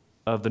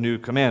of the new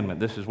commandment.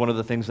 This is one of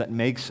the things that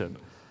makes it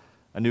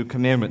a new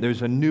commandment.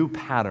 There's a new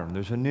pattern.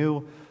 There's a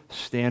new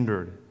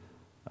standard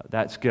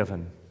that's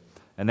given.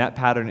 And that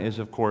pattern is,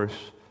 of course,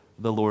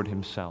 the Lord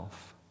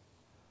Himself.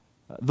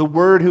 The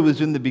Word who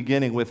was in the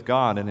beginning with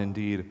God, and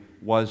indeed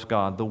was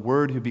God. The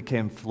Word who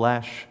became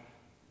flesh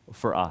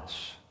for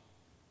us.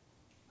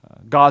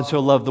 God so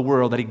loved the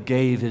world that He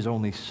gave His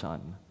only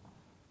Son.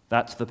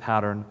 That's the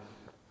pattern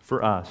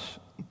for us.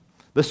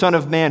 The Son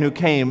of Man who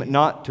came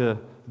not to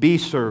be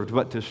served,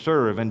 but to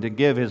serve and to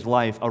give His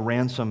life a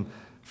ransom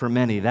for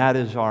many. That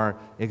is our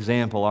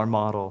example, our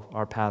model,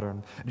 our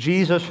pattern.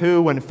 Jesus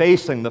who, when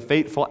facing the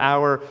fateful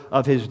hour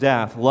of His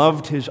death,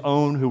 loved His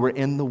own who were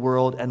in the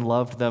world and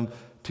loved them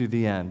to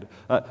the end.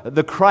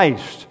 The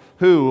Christ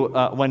who,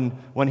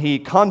 when He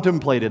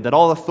contemplated that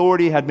all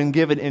authority had been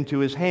given into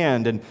His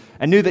hand and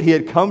knew that He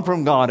had come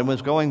from God and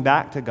was going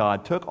back to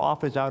God, took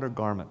off His outer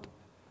garment,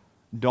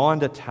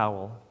 donned a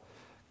towel,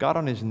 got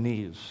on His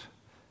knees,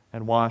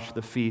 and washed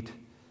the feet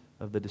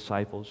of the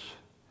disciples.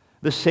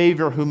 The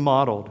Savior who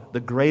modeled the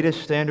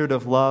greatest standard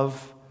of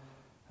love,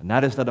 and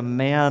that is that a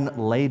man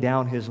lay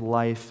down his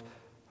life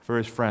for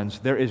his friends.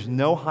 There is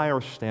no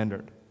higher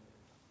standard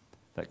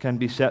that can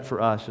be set for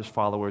us as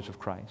followers of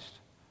Christ.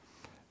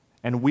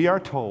 And we are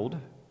told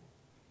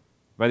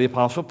by the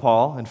Apostle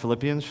Paul in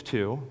Philippians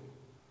 2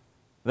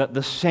 that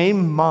the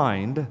same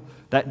mind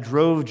that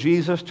drove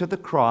Jesus to the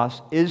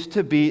cross is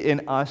to be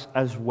in us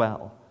as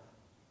well.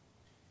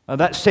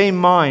 That same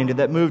mind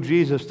that moved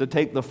Jesus to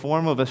take the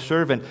form of a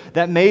servant,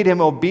 that made him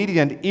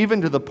obedient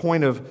even to the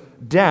point of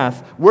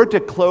death, we're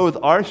to clothe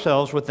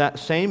ourselves with that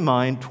same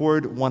mind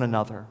toward one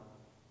another,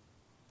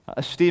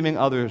 esteeming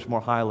others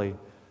more highly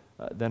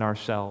than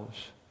ourselves,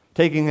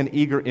 taking an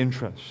eager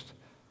interest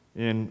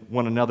in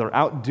one another,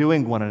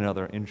 outdoing one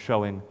another in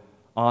showing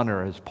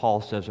honor, as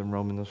Paul says in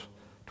Romans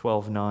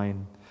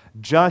 12:9.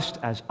 Just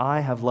as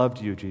I have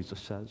loved you, Jesus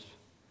says,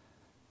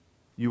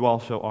 you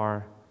also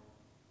are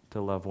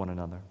to love one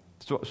another.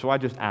 So I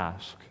just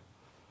ask,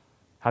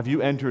 have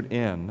you entered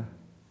in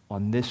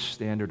on this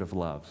standard of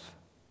love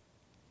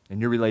in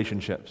your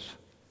relationships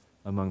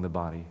among the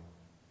body?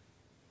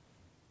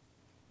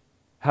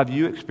 Have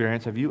you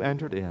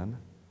entered in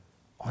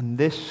on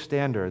this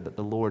standard that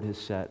the Lord has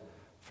set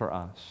for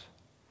us?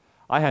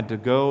 I had to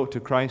go to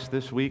Christ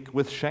this week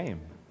with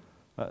shame,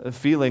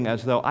 feeling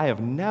as though I have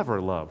never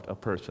loved a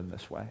person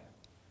this way.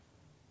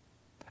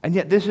 And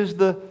yet this is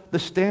the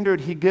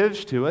standard he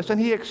gives to us,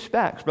 and he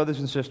expects, brothers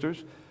and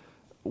sisters,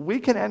 we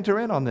can enter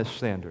in on this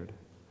standard.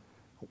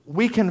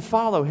 We can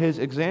follow his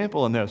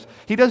example in this.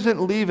 He doesn't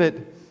leave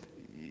it,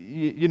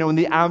 in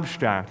the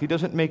abstract. He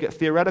doesn't make it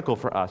theoretical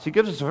for us. He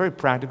gives us a very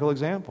practical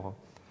example.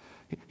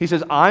 He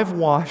says, I've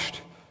washed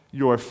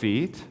your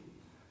feet.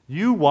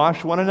 You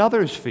wash one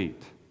another's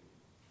feet.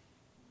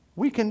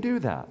 We can do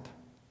that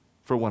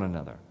for one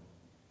another.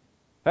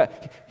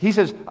 He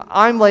says,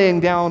 I'm laying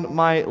down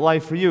my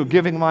life for you,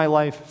 giving my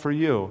life for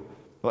you.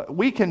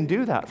 We can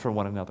do that for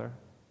one another.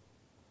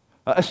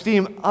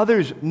 Esteem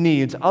others'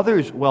 needs,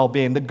 others'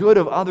 well-being, the good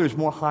of others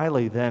more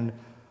highly than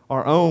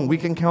our own. We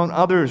can count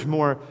others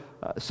more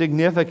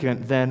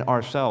significant than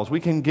ourselves. We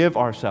can give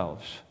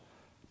ourselves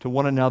to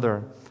one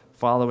another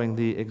following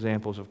the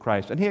examples of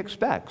Christ. And he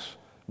expects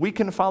we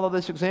can follow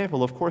this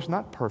example, of course,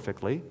 not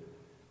perfectly,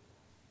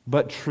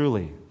 but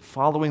truly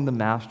following the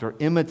Master,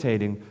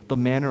 imitating the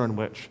manner in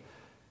which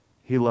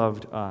he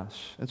loved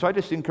us. And so I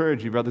just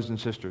encourage you, brothers and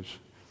sisters,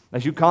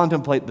 as you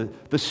contemplate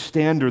the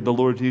standard the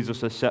Lord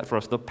Jesus has set for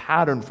us, the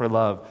pattern for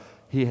love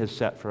he has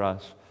set for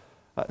us,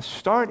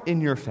 start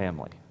in your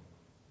family.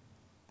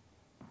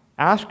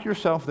 Ask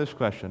yourself this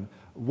question: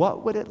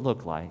 what would it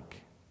look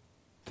like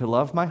to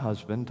love my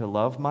husband, to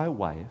love my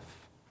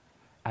wife,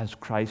 as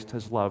Christ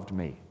has loved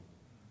me?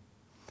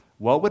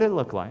 What would it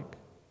look like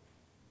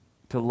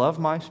to love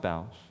my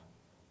spouse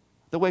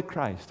the way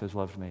Christ has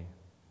loved me?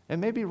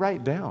 And maybe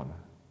write down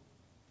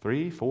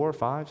 3, 4,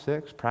 5,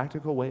 6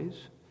 practical ways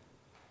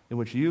in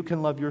which you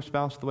can love your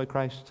spouse the way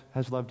Christ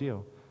has loved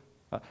you.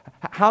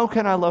 How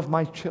can I love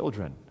my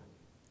children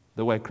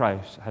the way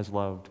Christ has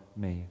loved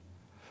me?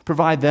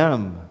 Provide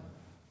them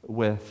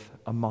with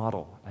a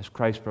model as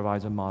Christ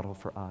provides a model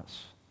for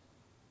us.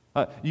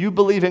 You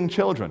believing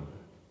children,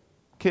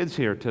 kids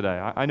here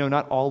today, I know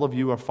not all of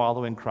you are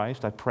following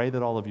Christ. I pray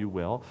that all of you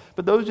will.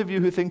 But those of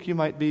you who think you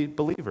might be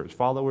believers,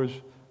 followers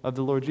of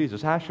the Lord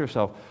Jesus, ask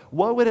yourself,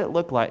 what would it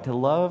look like to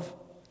love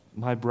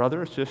my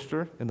brother or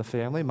sister in the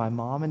family, my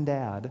mom and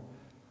dad,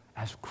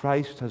 as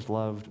Christ has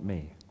loved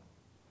me?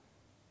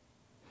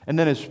 And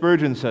then as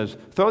Spurgeon says,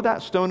 throw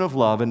that stone of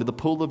love into the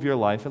pool of your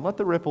life and let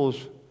the ripples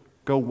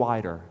go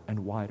wider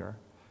and wider.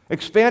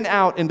 Expand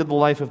out into the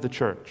life of the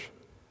church.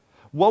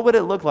 What would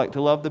it look like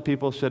to love the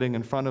people sitting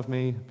in front of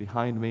me,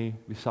 behind me,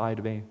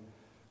 beside me?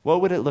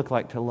 What would it look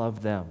like to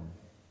love them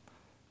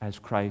as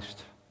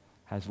Christ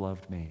has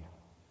loved me?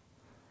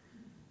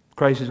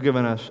 Christ has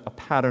given us a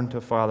pattern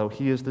to follow.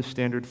 He is the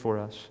standard for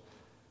us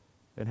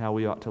in how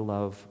we ought to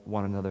love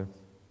one another.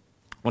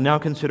 Well, now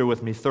consider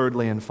with me,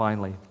 thirdly and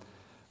finally,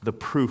 the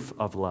proof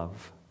of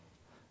love.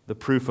 The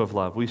proof of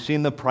love. We've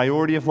seen the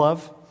priority of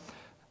love,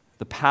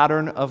 the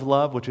pattern of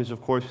love, which is,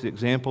 of course, the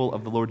example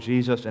of the Lord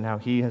Jesus and how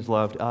he has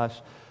loved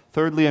us.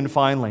 Thirdly and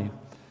finally,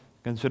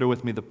 consider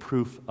with me the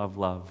proof of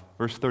love.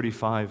 Verse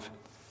 35,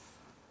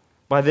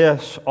 by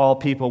this all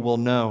people will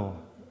know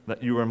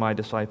that you are my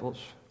disciples,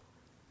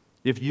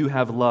 if you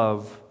have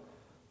love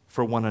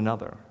for one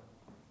another.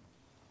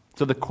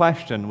 So the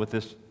question with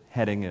this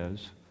heading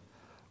is,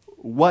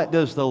 what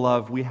does the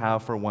love we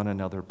have for one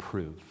another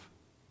prove?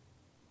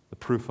 The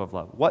proof of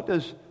love. What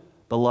does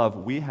the love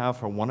we have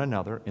for one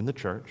another in the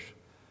church,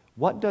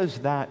 what does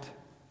that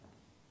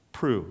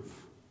prove?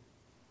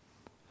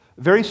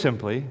 Very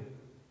simply,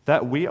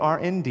 that we are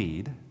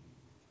indeed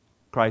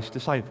Christ's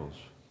disciples.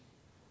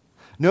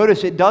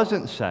 Notice it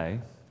doesn't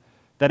say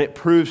that it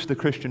proves the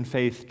Christian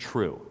faith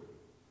true.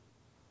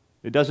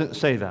 It doesn't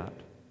say that.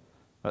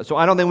 So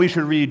I don't think we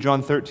should read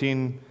John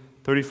 13,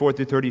 34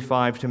 through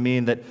 35 to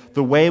mean that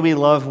the way we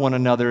love one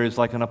another is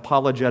like an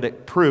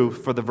apologetic proof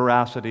for the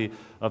veracity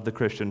of the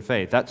Christian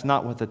faith. That's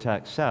not what the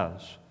text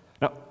says.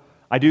 Now,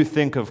 I do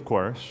think, of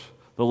course,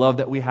 the love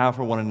that we have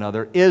for one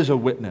another is a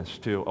witness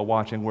to a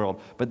watching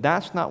world. But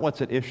that's not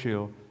what's at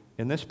issue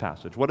in this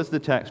passage. What does the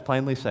text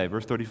plainly say?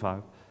 Verse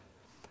 35.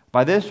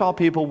 By this all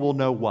people will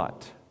know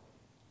what?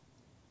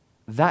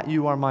 That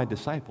you are my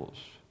disciples.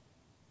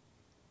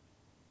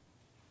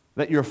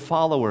 That you're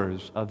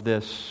followers of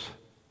this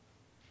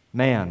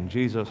man,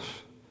 Jesus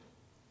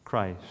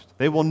Christ.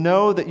 They will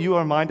know that you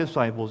are my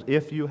disciples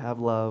if you have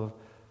love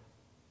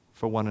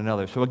for one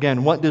another. So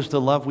again, what does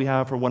the love we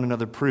have for one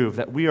another prove?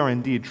 That we are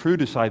indeed true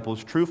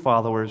disciples, true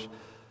followers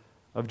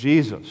of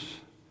Jesus.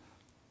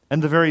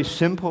 And the very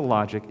simple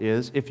logic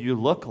is, if you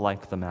look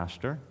like the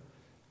Master,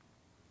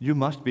 you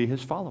must be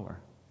his follower.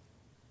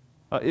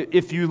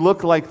 If you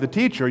look like the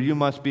teacher, you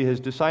must be his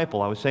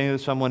disciple. I was saying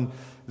to someone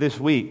this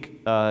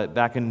week,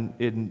 back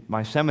in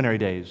my seminary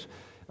days,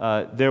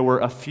 there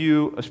were a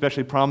few,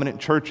 especially prominent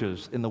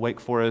churches in the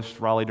Wake Forest,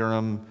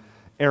 Raleigh-Durham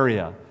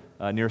area,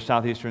 near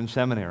Southeastern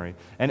Seminary.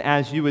 And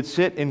as you would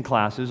sit in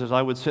classes, as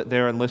I would sit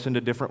there and listen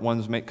to different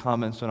ones make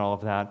comments and all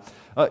of that,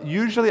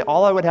 usually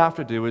all I would have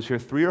to do is hear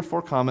 3 or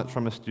 4 comments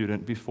from a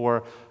student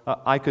before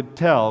I could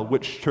tell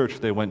which church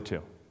they went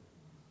to.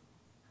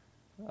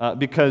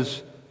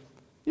 Because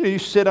you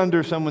sit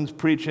under someone's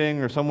preaching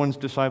or someone's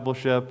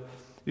discipleship,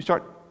 you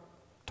start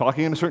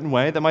talking in a certain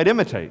way that might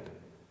imitate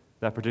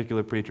that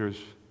particular preacher's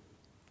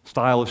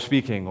style of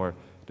speaking or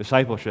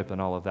discipleship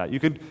and all of that. You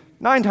could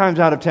 9 times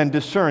out of 10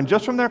 discern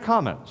just from their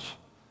comments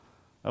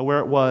where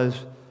it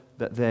was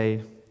that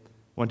they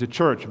went to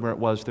church and where it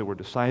was they were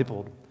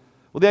discipled.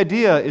 Well, the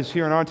idea is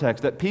here in our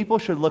text that people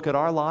should look at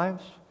our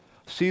lives,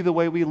 see the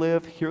way we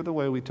live, hear the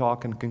way we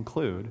talk, and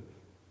conclude,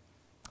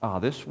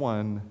 this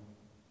one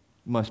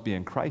must be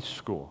in Christ's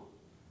school.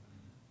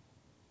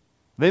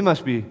 They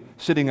must be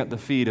sitting at the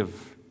feet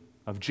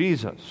of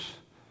Jesus.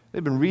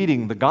 They've been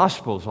reading the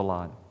Gospels a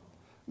lot.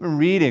 They've been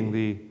reading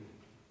the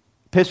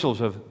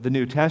epistles of the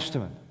New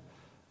Testament.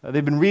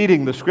 They've been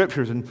reading the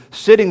Scriptures and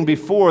sitting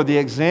before the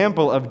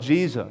example of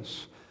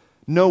Jesus.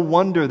 No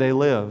wonder they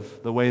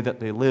live the way that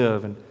they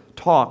live and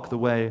talk the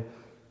way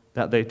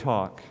that they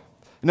talk.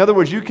 In other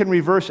words, you can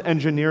reverse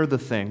engineer the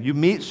thing. You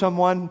meet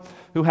someone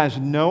who has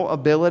no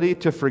ability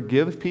to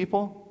forgive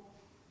people,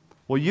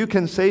 well, you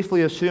can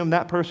safely assume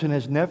that person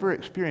has never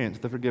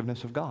experienced the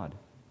forgiveness of God.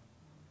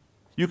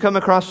 You come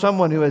across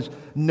someone who has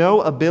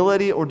no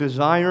ability or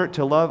desire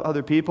to love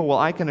other people, well,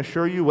 I can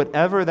assure you,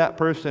 whatever that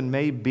person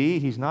may be,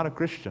 he's not a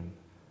Christian.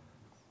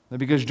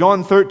 Because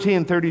John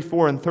 13,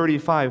 34, and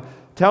 35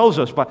 tells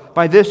us,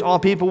 by this all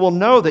people will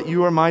know that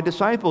you are my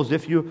disciples,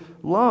 if you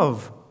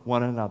love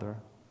one another.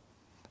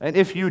 And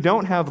if you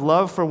don't have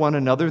love for one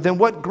another, then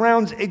what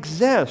grounds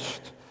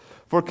exist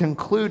for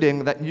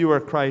concluding that you are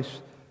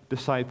Christ's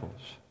disciples?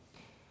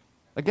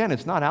 Again,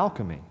 it's not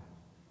alchemy.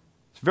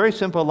 Very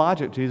simple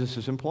logic Jesus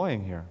is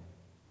employing here.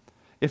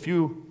 If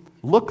you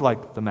look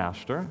like the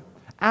Master,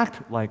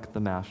 act like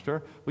the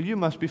Master, well, you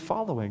must be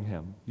following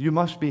him. You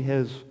must be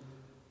his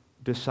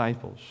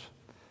disciples.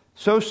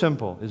 So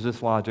simple is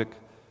this logic,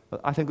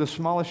 I think the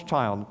smallest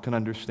child can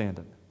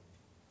understand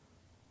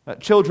it.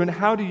 Children,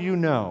 how do you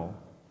know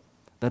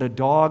that a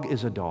dog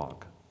is a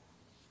dog?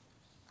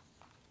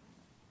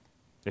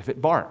 If it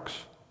barks,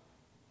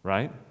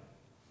 right?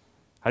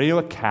 How do you know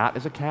a cat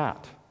is a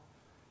cat?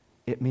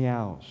 It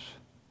meows.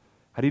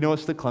 How do you know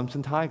it's the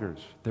Clemson Tigers?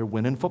 They're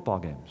winning football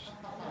games.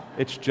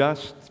 It's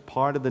just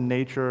part of the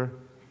nature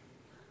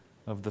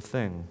of the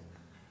thing.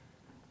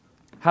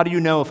 How do you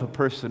know if a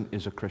person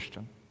is a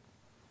Christian?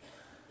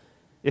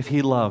 If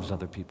he loves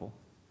other people.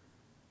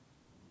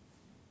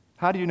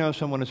 How do you know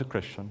someone is a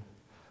Christian?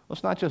 Well,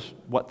 it's not just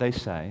what they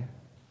say.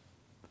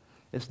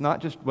 It's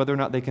not just whether or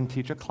not they can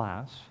teach a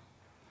class.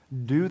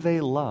 Do they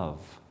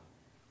love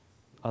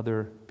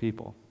other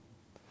people?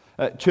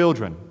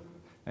 Children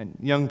and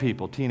young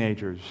people,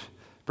 teenagers,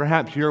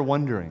 perhaps you're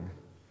wondering,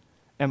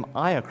 am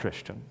I a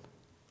Christian?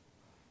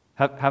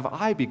 Have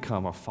I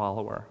become a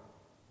follower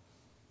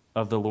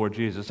of the Lord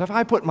Jesus? Have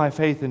I put my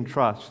faith and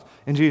trust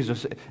in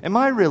Jesus? Am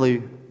I really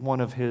one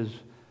of his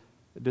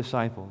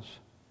disciples?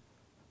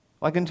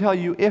 I can tell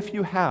you, if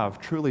you have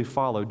truly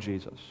followed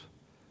Jesus,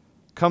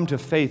 come to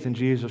faith in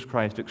Jesus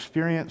Christ,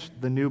 experienced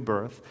the new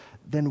birth,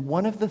 then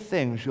one of the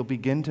things you'll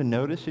begin to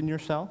notice in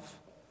yourself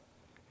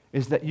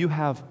is that you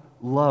have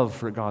love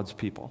for God's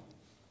people.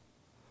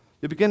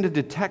 You begin to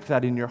detect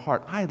that in your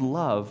heart. I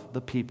love the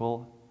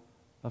people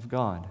of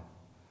God.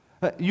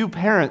 You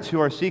parents who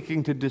are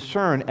seeking to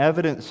discern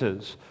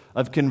evidences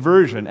of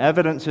conversion,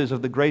 evidences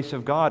of the grace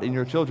of God in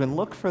your children,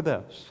 look for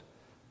this.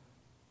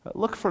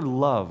 Look for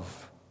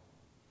love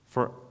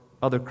for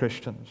other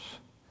Christians.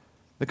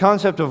 The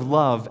concept of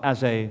love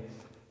as a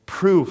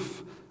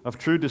proof of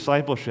true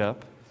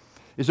discipleship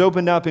is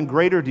opened up in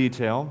greater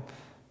detail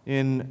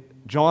in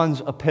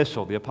John's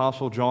epistle. The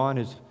Apostle John,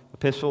 his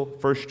epistle,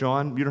 1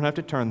 John. You don't have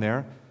to turn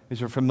there.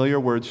 These are familiar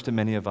words to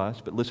many of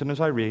us, but listen as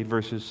I read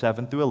verses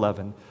 7 through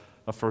 11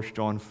 of 1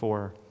 John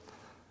 4.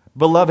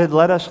 Beloved,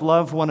 let us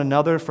love one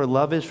another, for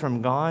love is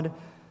from God,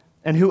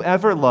 and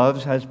whoever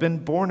loves has been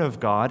born of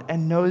God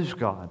and knows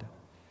God.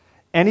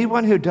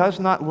 Anyone who does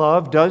not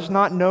love does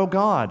not know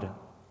God,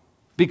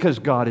 because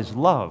God is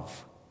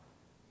love.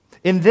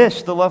 In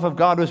this, the love of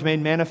God was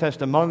made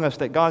manifest among us,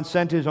 that God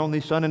sent His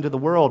only Son into the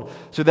world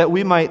so that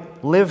we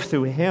might live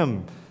through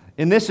Him.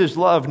 And this is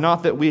love,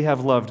 not that we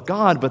have loved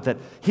God, but that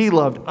He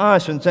loved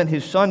us and sent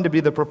His Son to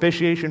be the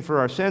propitiation for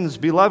our sins.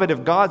 Beloved,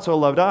 if God so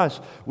loved us,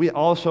 we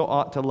also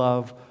ought to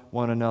love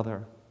one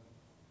another.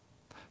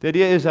 The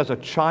idea is, as a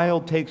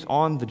child takes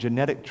on the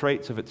genetic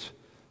traits of its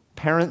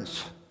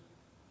parents,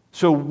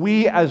 so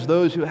we, as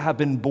those who have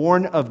been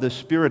born of the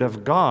Spirit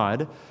of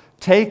God,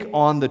 take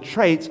on the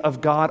traits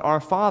of God our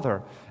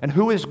Father. And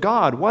who is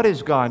God? What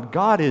is God?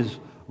 God is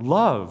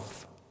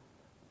love.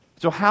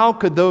 So how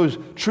could those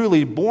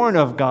truly born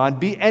of God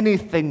be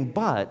anything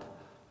but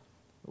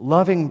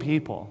loving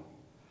people,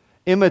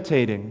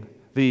 imitating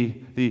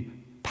the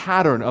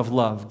pattern of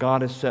love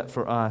God has set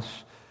for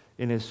us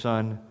in His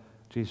Son,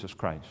 Jesus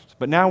Christ?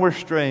 But now we're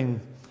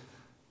straying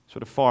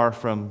sort of far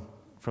from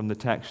the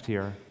text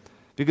here,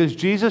 because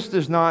Jesus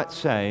does not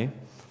say,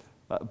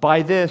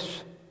 by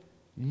this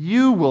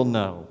you will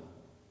know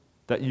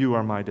that you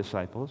are my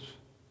disciples,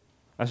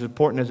 as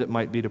important as it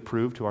might be to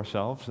prove to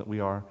ourselves that we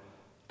are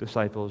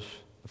disciples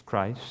of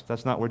Christ.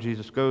 That's not where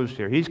Jesus goes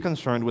here. He's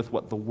concerned with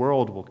what the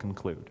world will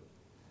conclude.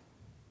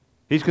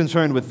 He's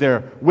concerned with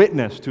their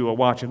witness to a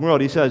watching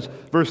world. He says,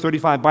 verse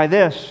 35, by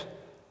this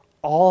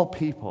all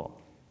people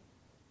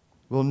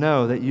will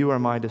know that you are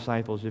my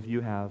disciples if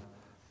you have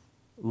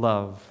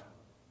love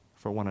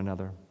for one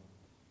another.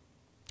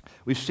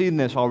 We've seen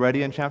this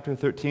already in chapter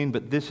 13,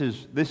 but this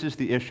is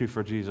the issue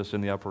for Jesus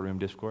in the upper room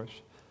discourse.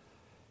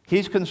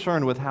 He's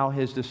concerned with how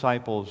His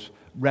disciples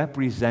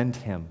represent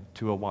Him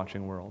to a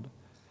watching world.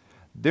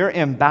 They're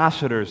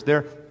ambassadors,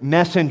 they're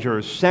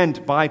messengers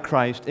sent by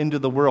Christ into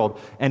the world.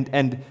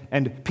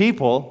 And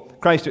people,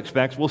 Christ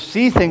expects, will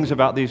see things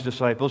about these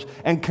disciples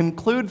and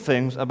conclude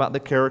things about the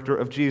character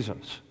of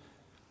Jesus.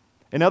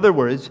 In other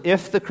words,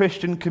 if the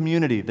Christian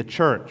community, the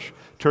church,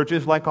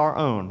 churches like our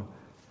own,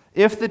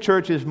 if the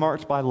church is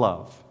marked by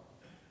love,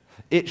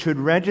 it should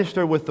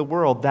register with the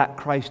world that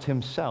Christ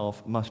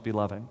Himself must be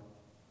loving.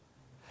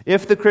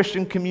 If the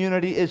Christian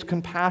community is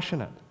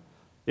compassionate,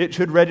 it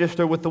should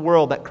register with the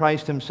world that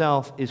Christ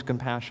Himself is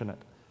compassionate.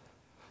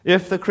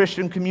 If the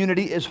Christian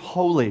community is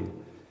holy,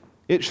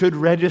 it should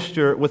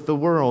register with the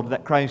world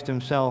that Christ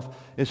Himself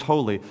is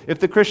holy.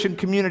 If the Christian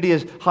community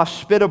is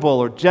hospitable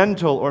or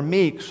gentle or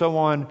meek, so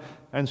on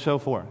and so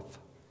forth.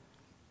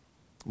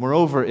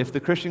 Moreover, if the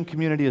Christian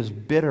community is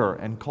bitter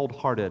and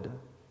cold-hearted,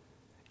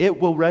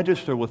 it will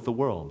register with the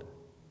world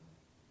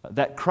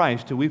that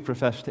Christ, who we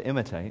profess to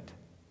imitate,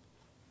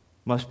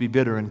 must be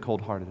bitter and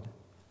cold-hearted.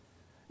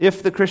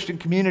 If the Christian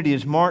community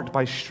is marked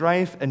by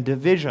strife and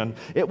division,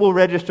 it will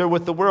register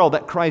with the world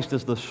that Christ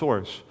is the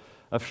source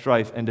of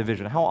strife and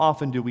division. How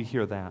often do we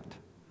hear that?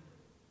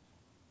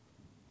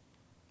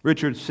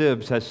 Richard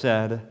Sibbes has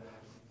said,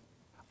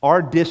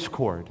 our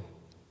discord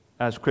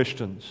as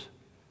Christians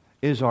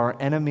is our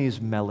enemy's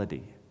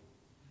melody.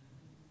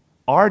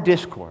 Our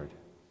discord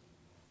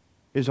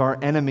is our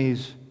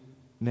enemy's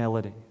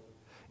melody.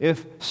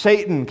 If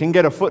Satan can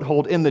get a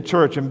foothold in the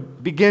church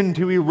and begin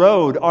to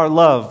erode our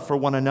love for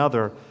one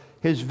another,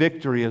 his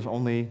victory is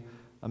only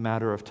a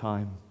matter of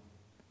time.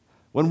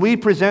 When we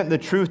present the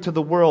truth to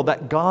the world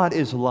that God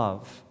is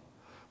love,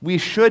 we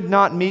should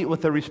not meet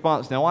with a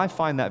response. Now, I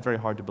find that very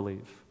hard to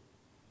believe.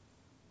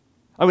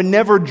 I would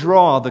never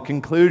draw the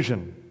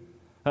conclusion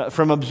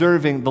from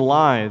observing the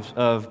lives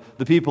of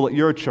the people at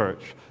your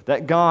church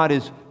that God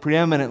is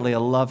preeminently a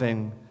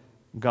loving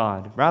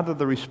God. Rather,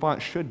 the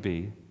response should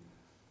be,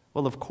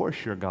 well, of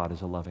course your God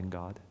is a loving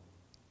God.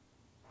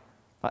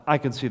 I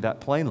can see that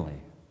plainly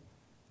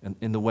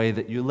in the way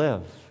that you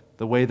live,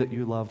 the way that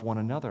you love one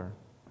another.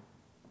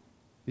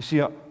 You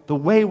see, the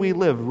way we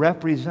live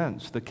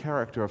represents the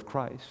character of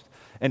Christ.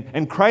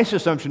 And Christ's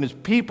assumption is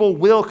people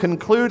will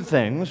conclude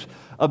things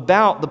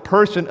about the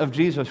person of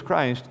Jesus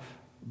Christ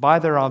by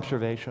their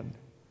observation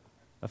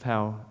of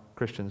how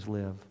Christians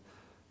live.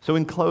 So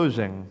in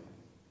closing,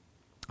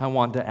 I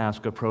want to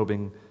ask a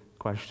probing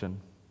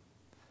question.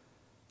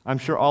 I'm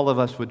sure all of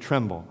us would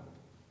tremble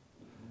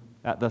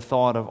at the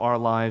thought of our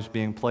lives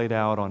being played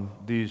out on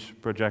these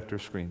projector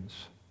screens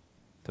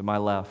to my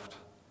left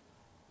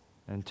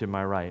and to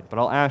my right. But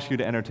I'll ask you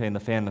to entertain the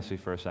fantasy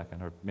for a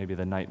second, or maybe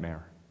the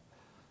nightmare.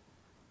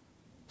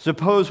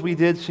 Suppose we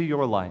did see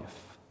your life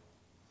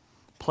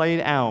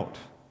played out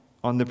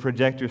on the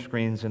projector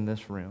screens in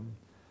this room.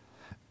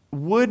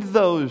 Would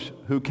those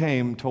who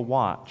came to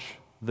watch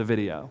the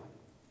video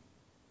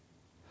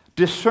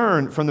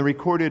discern from the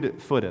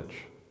recorded footage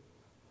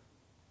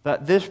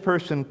that this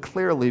person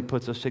clearly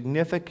puts a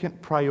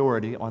significant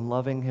priority on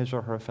loving his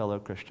or her fellow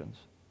Christians?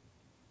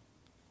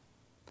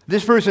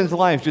 This person's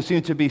life just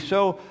seems to be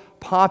so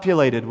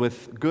populated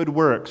with good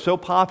work, so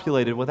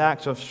populated with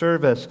acts of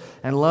service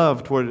and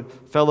love toward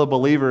fellow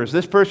believers.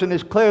 This person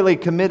is clearly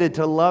committed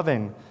to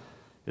loving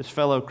his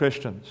fellow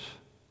Christians.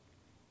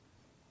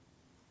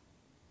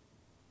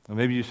 Well,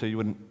 maybe you say you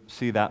wouldn't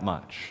see that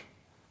much,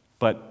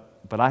 but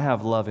I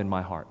have love in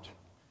my heart.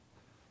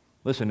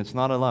 Listen, it's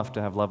not enough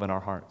to have love in our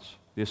hearts.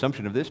 The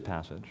assumption of this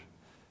passage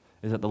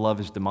is that the love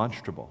is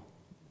demonstrable,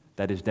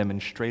 that is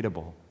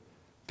demonstratable.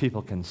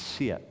 People can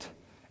see it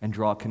and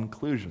draw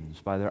conclusions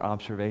by their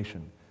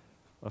observation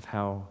of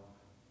how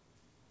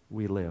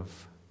we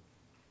live.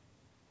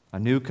 A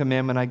new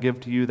commandment I give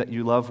to you, that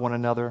you love one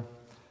another.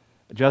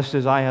 Just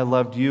as I have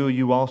loved you,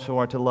 you also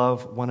are to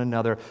love one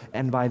another.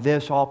 And by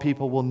this all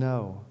people will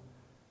know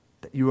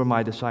that you are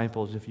my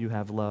disciples, if you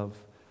have love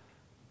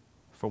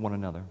for one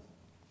another.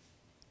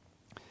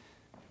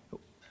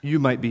 You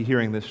might be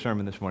hearing this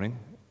sermon this morning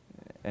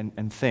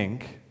and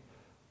think,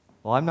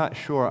 well, I'm not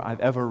sure I've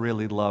ever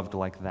really loved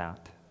like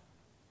that.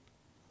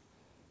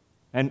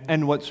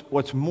 And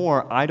what's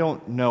more, I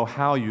don't know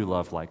how you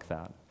love like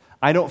that.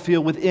 I don't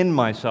feel within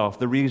myself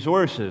the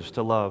resources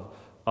to love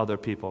other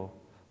people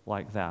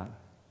like that.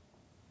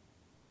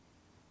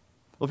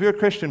 Well, if you're a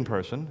Christian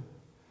person,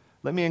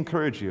 let me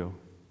encourage you.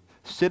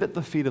 Sit at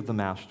the feet of the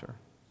Master.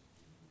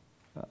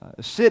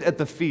 Sit at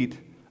the feet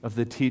of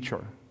the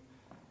teacher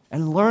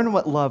and learn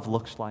what love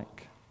looks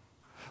like.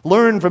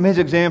 Learn from his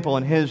example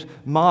and his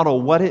model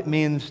what it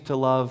means to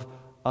love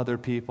other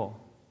people.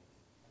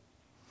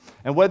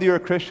 And whether you're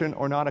a Christian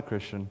or not a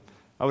Christian,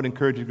 I would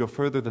encourage you to go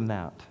further than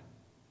that.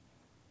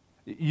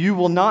 You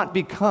will not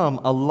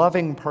become a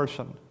loving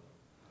person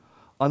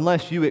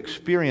unless you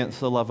experience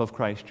the love of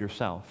Christ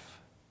yourself.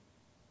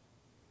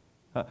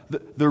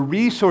 The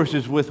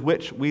resources with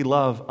which we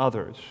love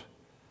others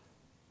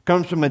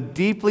comes from a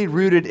deeply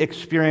rooted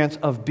experience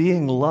of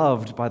being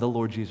loved by the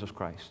Lord Jesus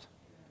Christ.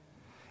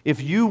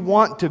 If you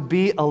want to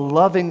be a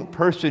loving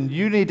person,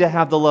 you need to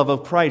have the love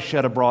of Christ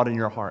shed abroad in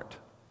your heart.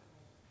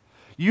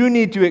 You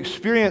need to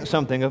experience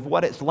something of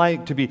what it's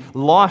like to be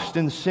lost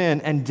in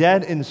sin and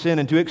dead in sin,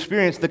 and to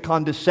experience the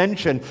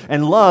condescension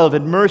and love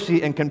and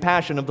mercy and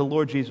compassion of the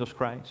Lord Jesus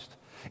Christ.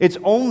 It's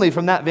only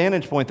from that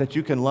vantage point that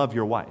you can love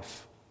your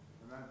wife.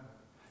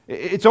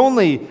 It's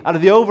only out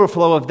of the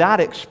overflow of that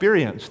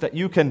experience that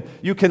you can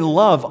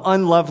love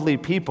unlovely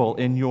people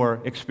in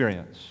your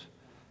experience.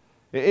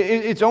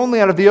 It's only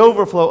out of the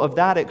overflow of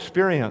that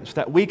experience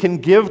that we can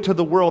give to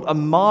the world a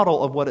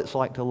model of what it's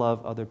like to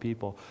love other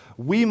people.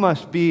 We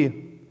must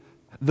be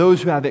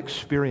those who have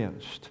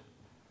experienced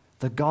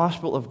the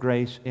gospel of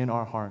grace in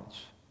our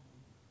hearts.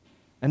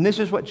 And this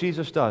is what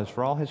Jesus does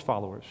for all his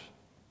followers.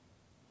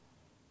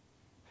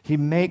 He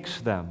makes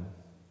them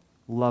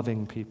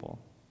loving people.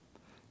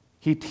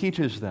 He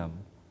teaches them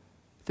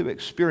through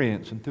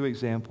experience and through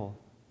example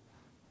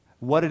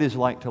what it is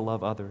like to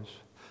love others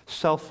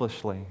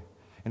selflessly,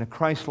 in a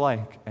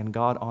Christ-like and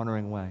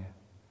God-honoring way.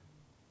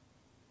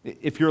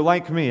 If you're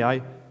like me,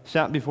 I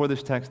sat before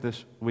this text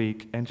this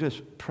week and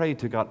just prayed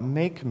to God,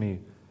 make me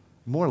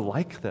more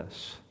like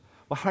this.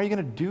 Well, how are you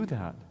going to do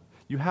that?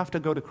 You have to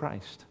go to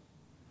Christ.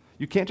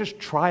 You can't just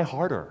try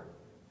harder.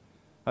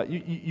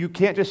 You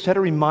can't just set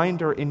a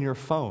reminder in your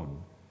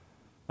phone.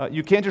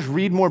 You can't just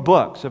read more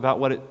books about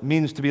what it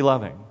means to be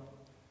loving.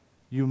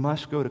 You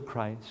must go to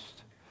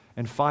Christ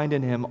and find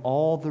in him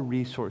all the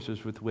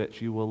resources with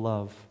which you will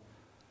love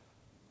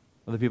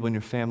other people in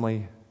your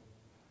family,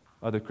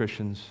 other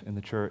Christians in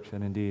the church,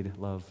 and indeed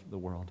love the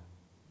world.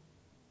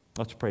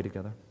 Let's pray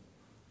together.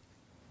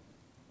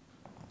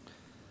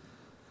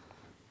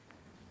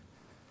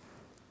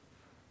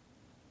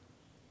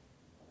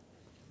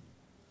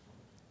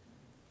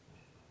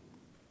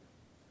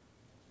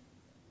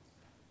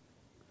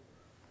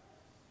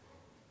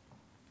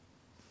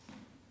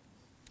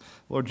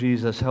 Lord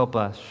Jesus, help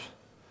us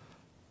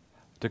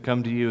to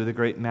come to you, the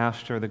great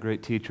master, the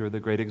great teacher, the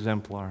great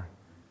exemplar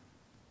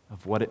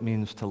of what it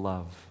means to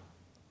love,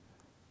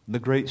 the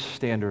great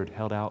standard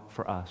held out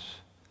for us.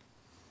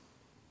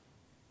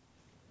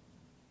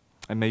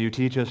 And may you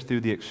teach us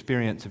through the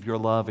experience of your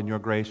love and your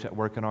grace at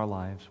work in our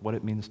lives what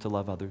it means to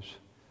love others.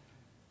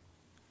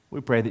 We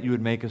pray that you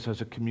would make us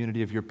as a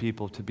community of your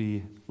people to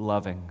be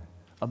loving,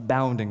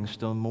 abounding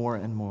still more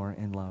and more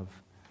in love.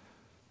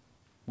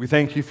 We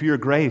thank you for your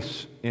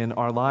grace in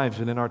our lives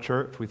and in our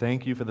church. We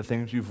thank you for the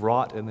things you've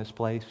wrought in this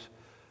place.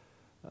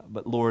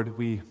 But Lord,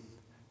 we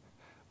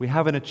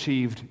haven't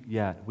achieved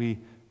yet.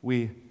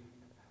 We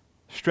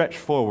stretch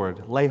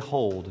forward, lay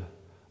hold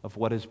of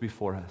what is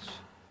before us,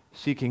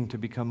 seeking to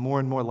become more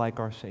and more like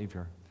our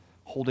Savior,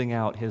 holding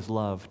out his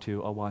love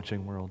to a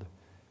watching world.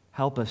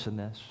 Help us in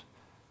this.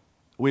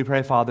 We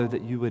pray, Father,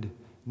 that you would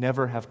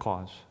never have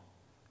cause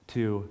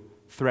to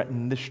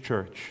threaten this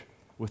church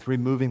with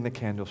removing the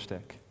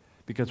candlestick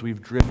because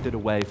we've drifted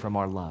away from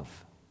our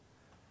love.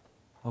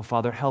 Oh,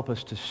 Father, help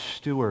us to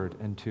steward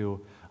and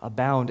to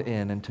abound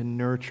in and to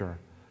nurture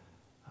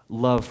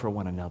love for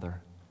one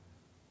another.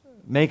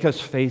 Make us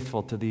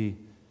faithful to the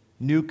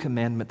new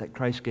commandment that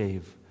Christ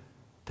gave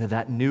to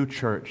that new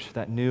church,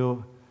 that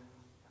new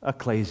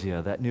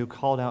ecclesia, that new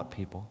called out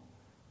people.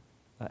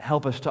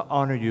 Help us to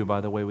honor you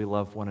by the way we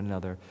love one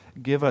another.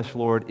 Give us,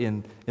 Lord,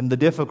 in the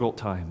difficult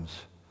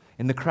times,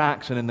 in the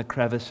cracks and in the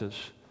crevices,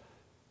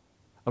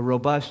 a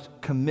robust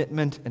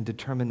commitment and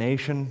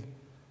determination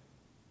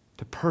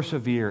to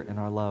persevere in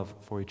our love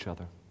for each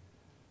other.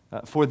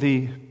 For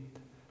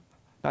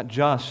not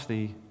just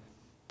the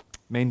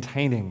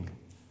maintaining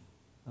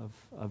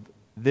of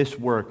this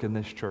work in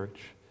this church,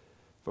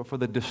 for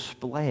the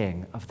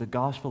displaying of the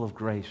gospel of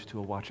grace to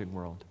a watching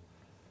world,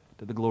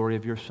 to the glory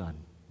of your Son.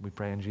 We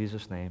pray in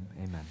Jesus' name,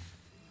 amen.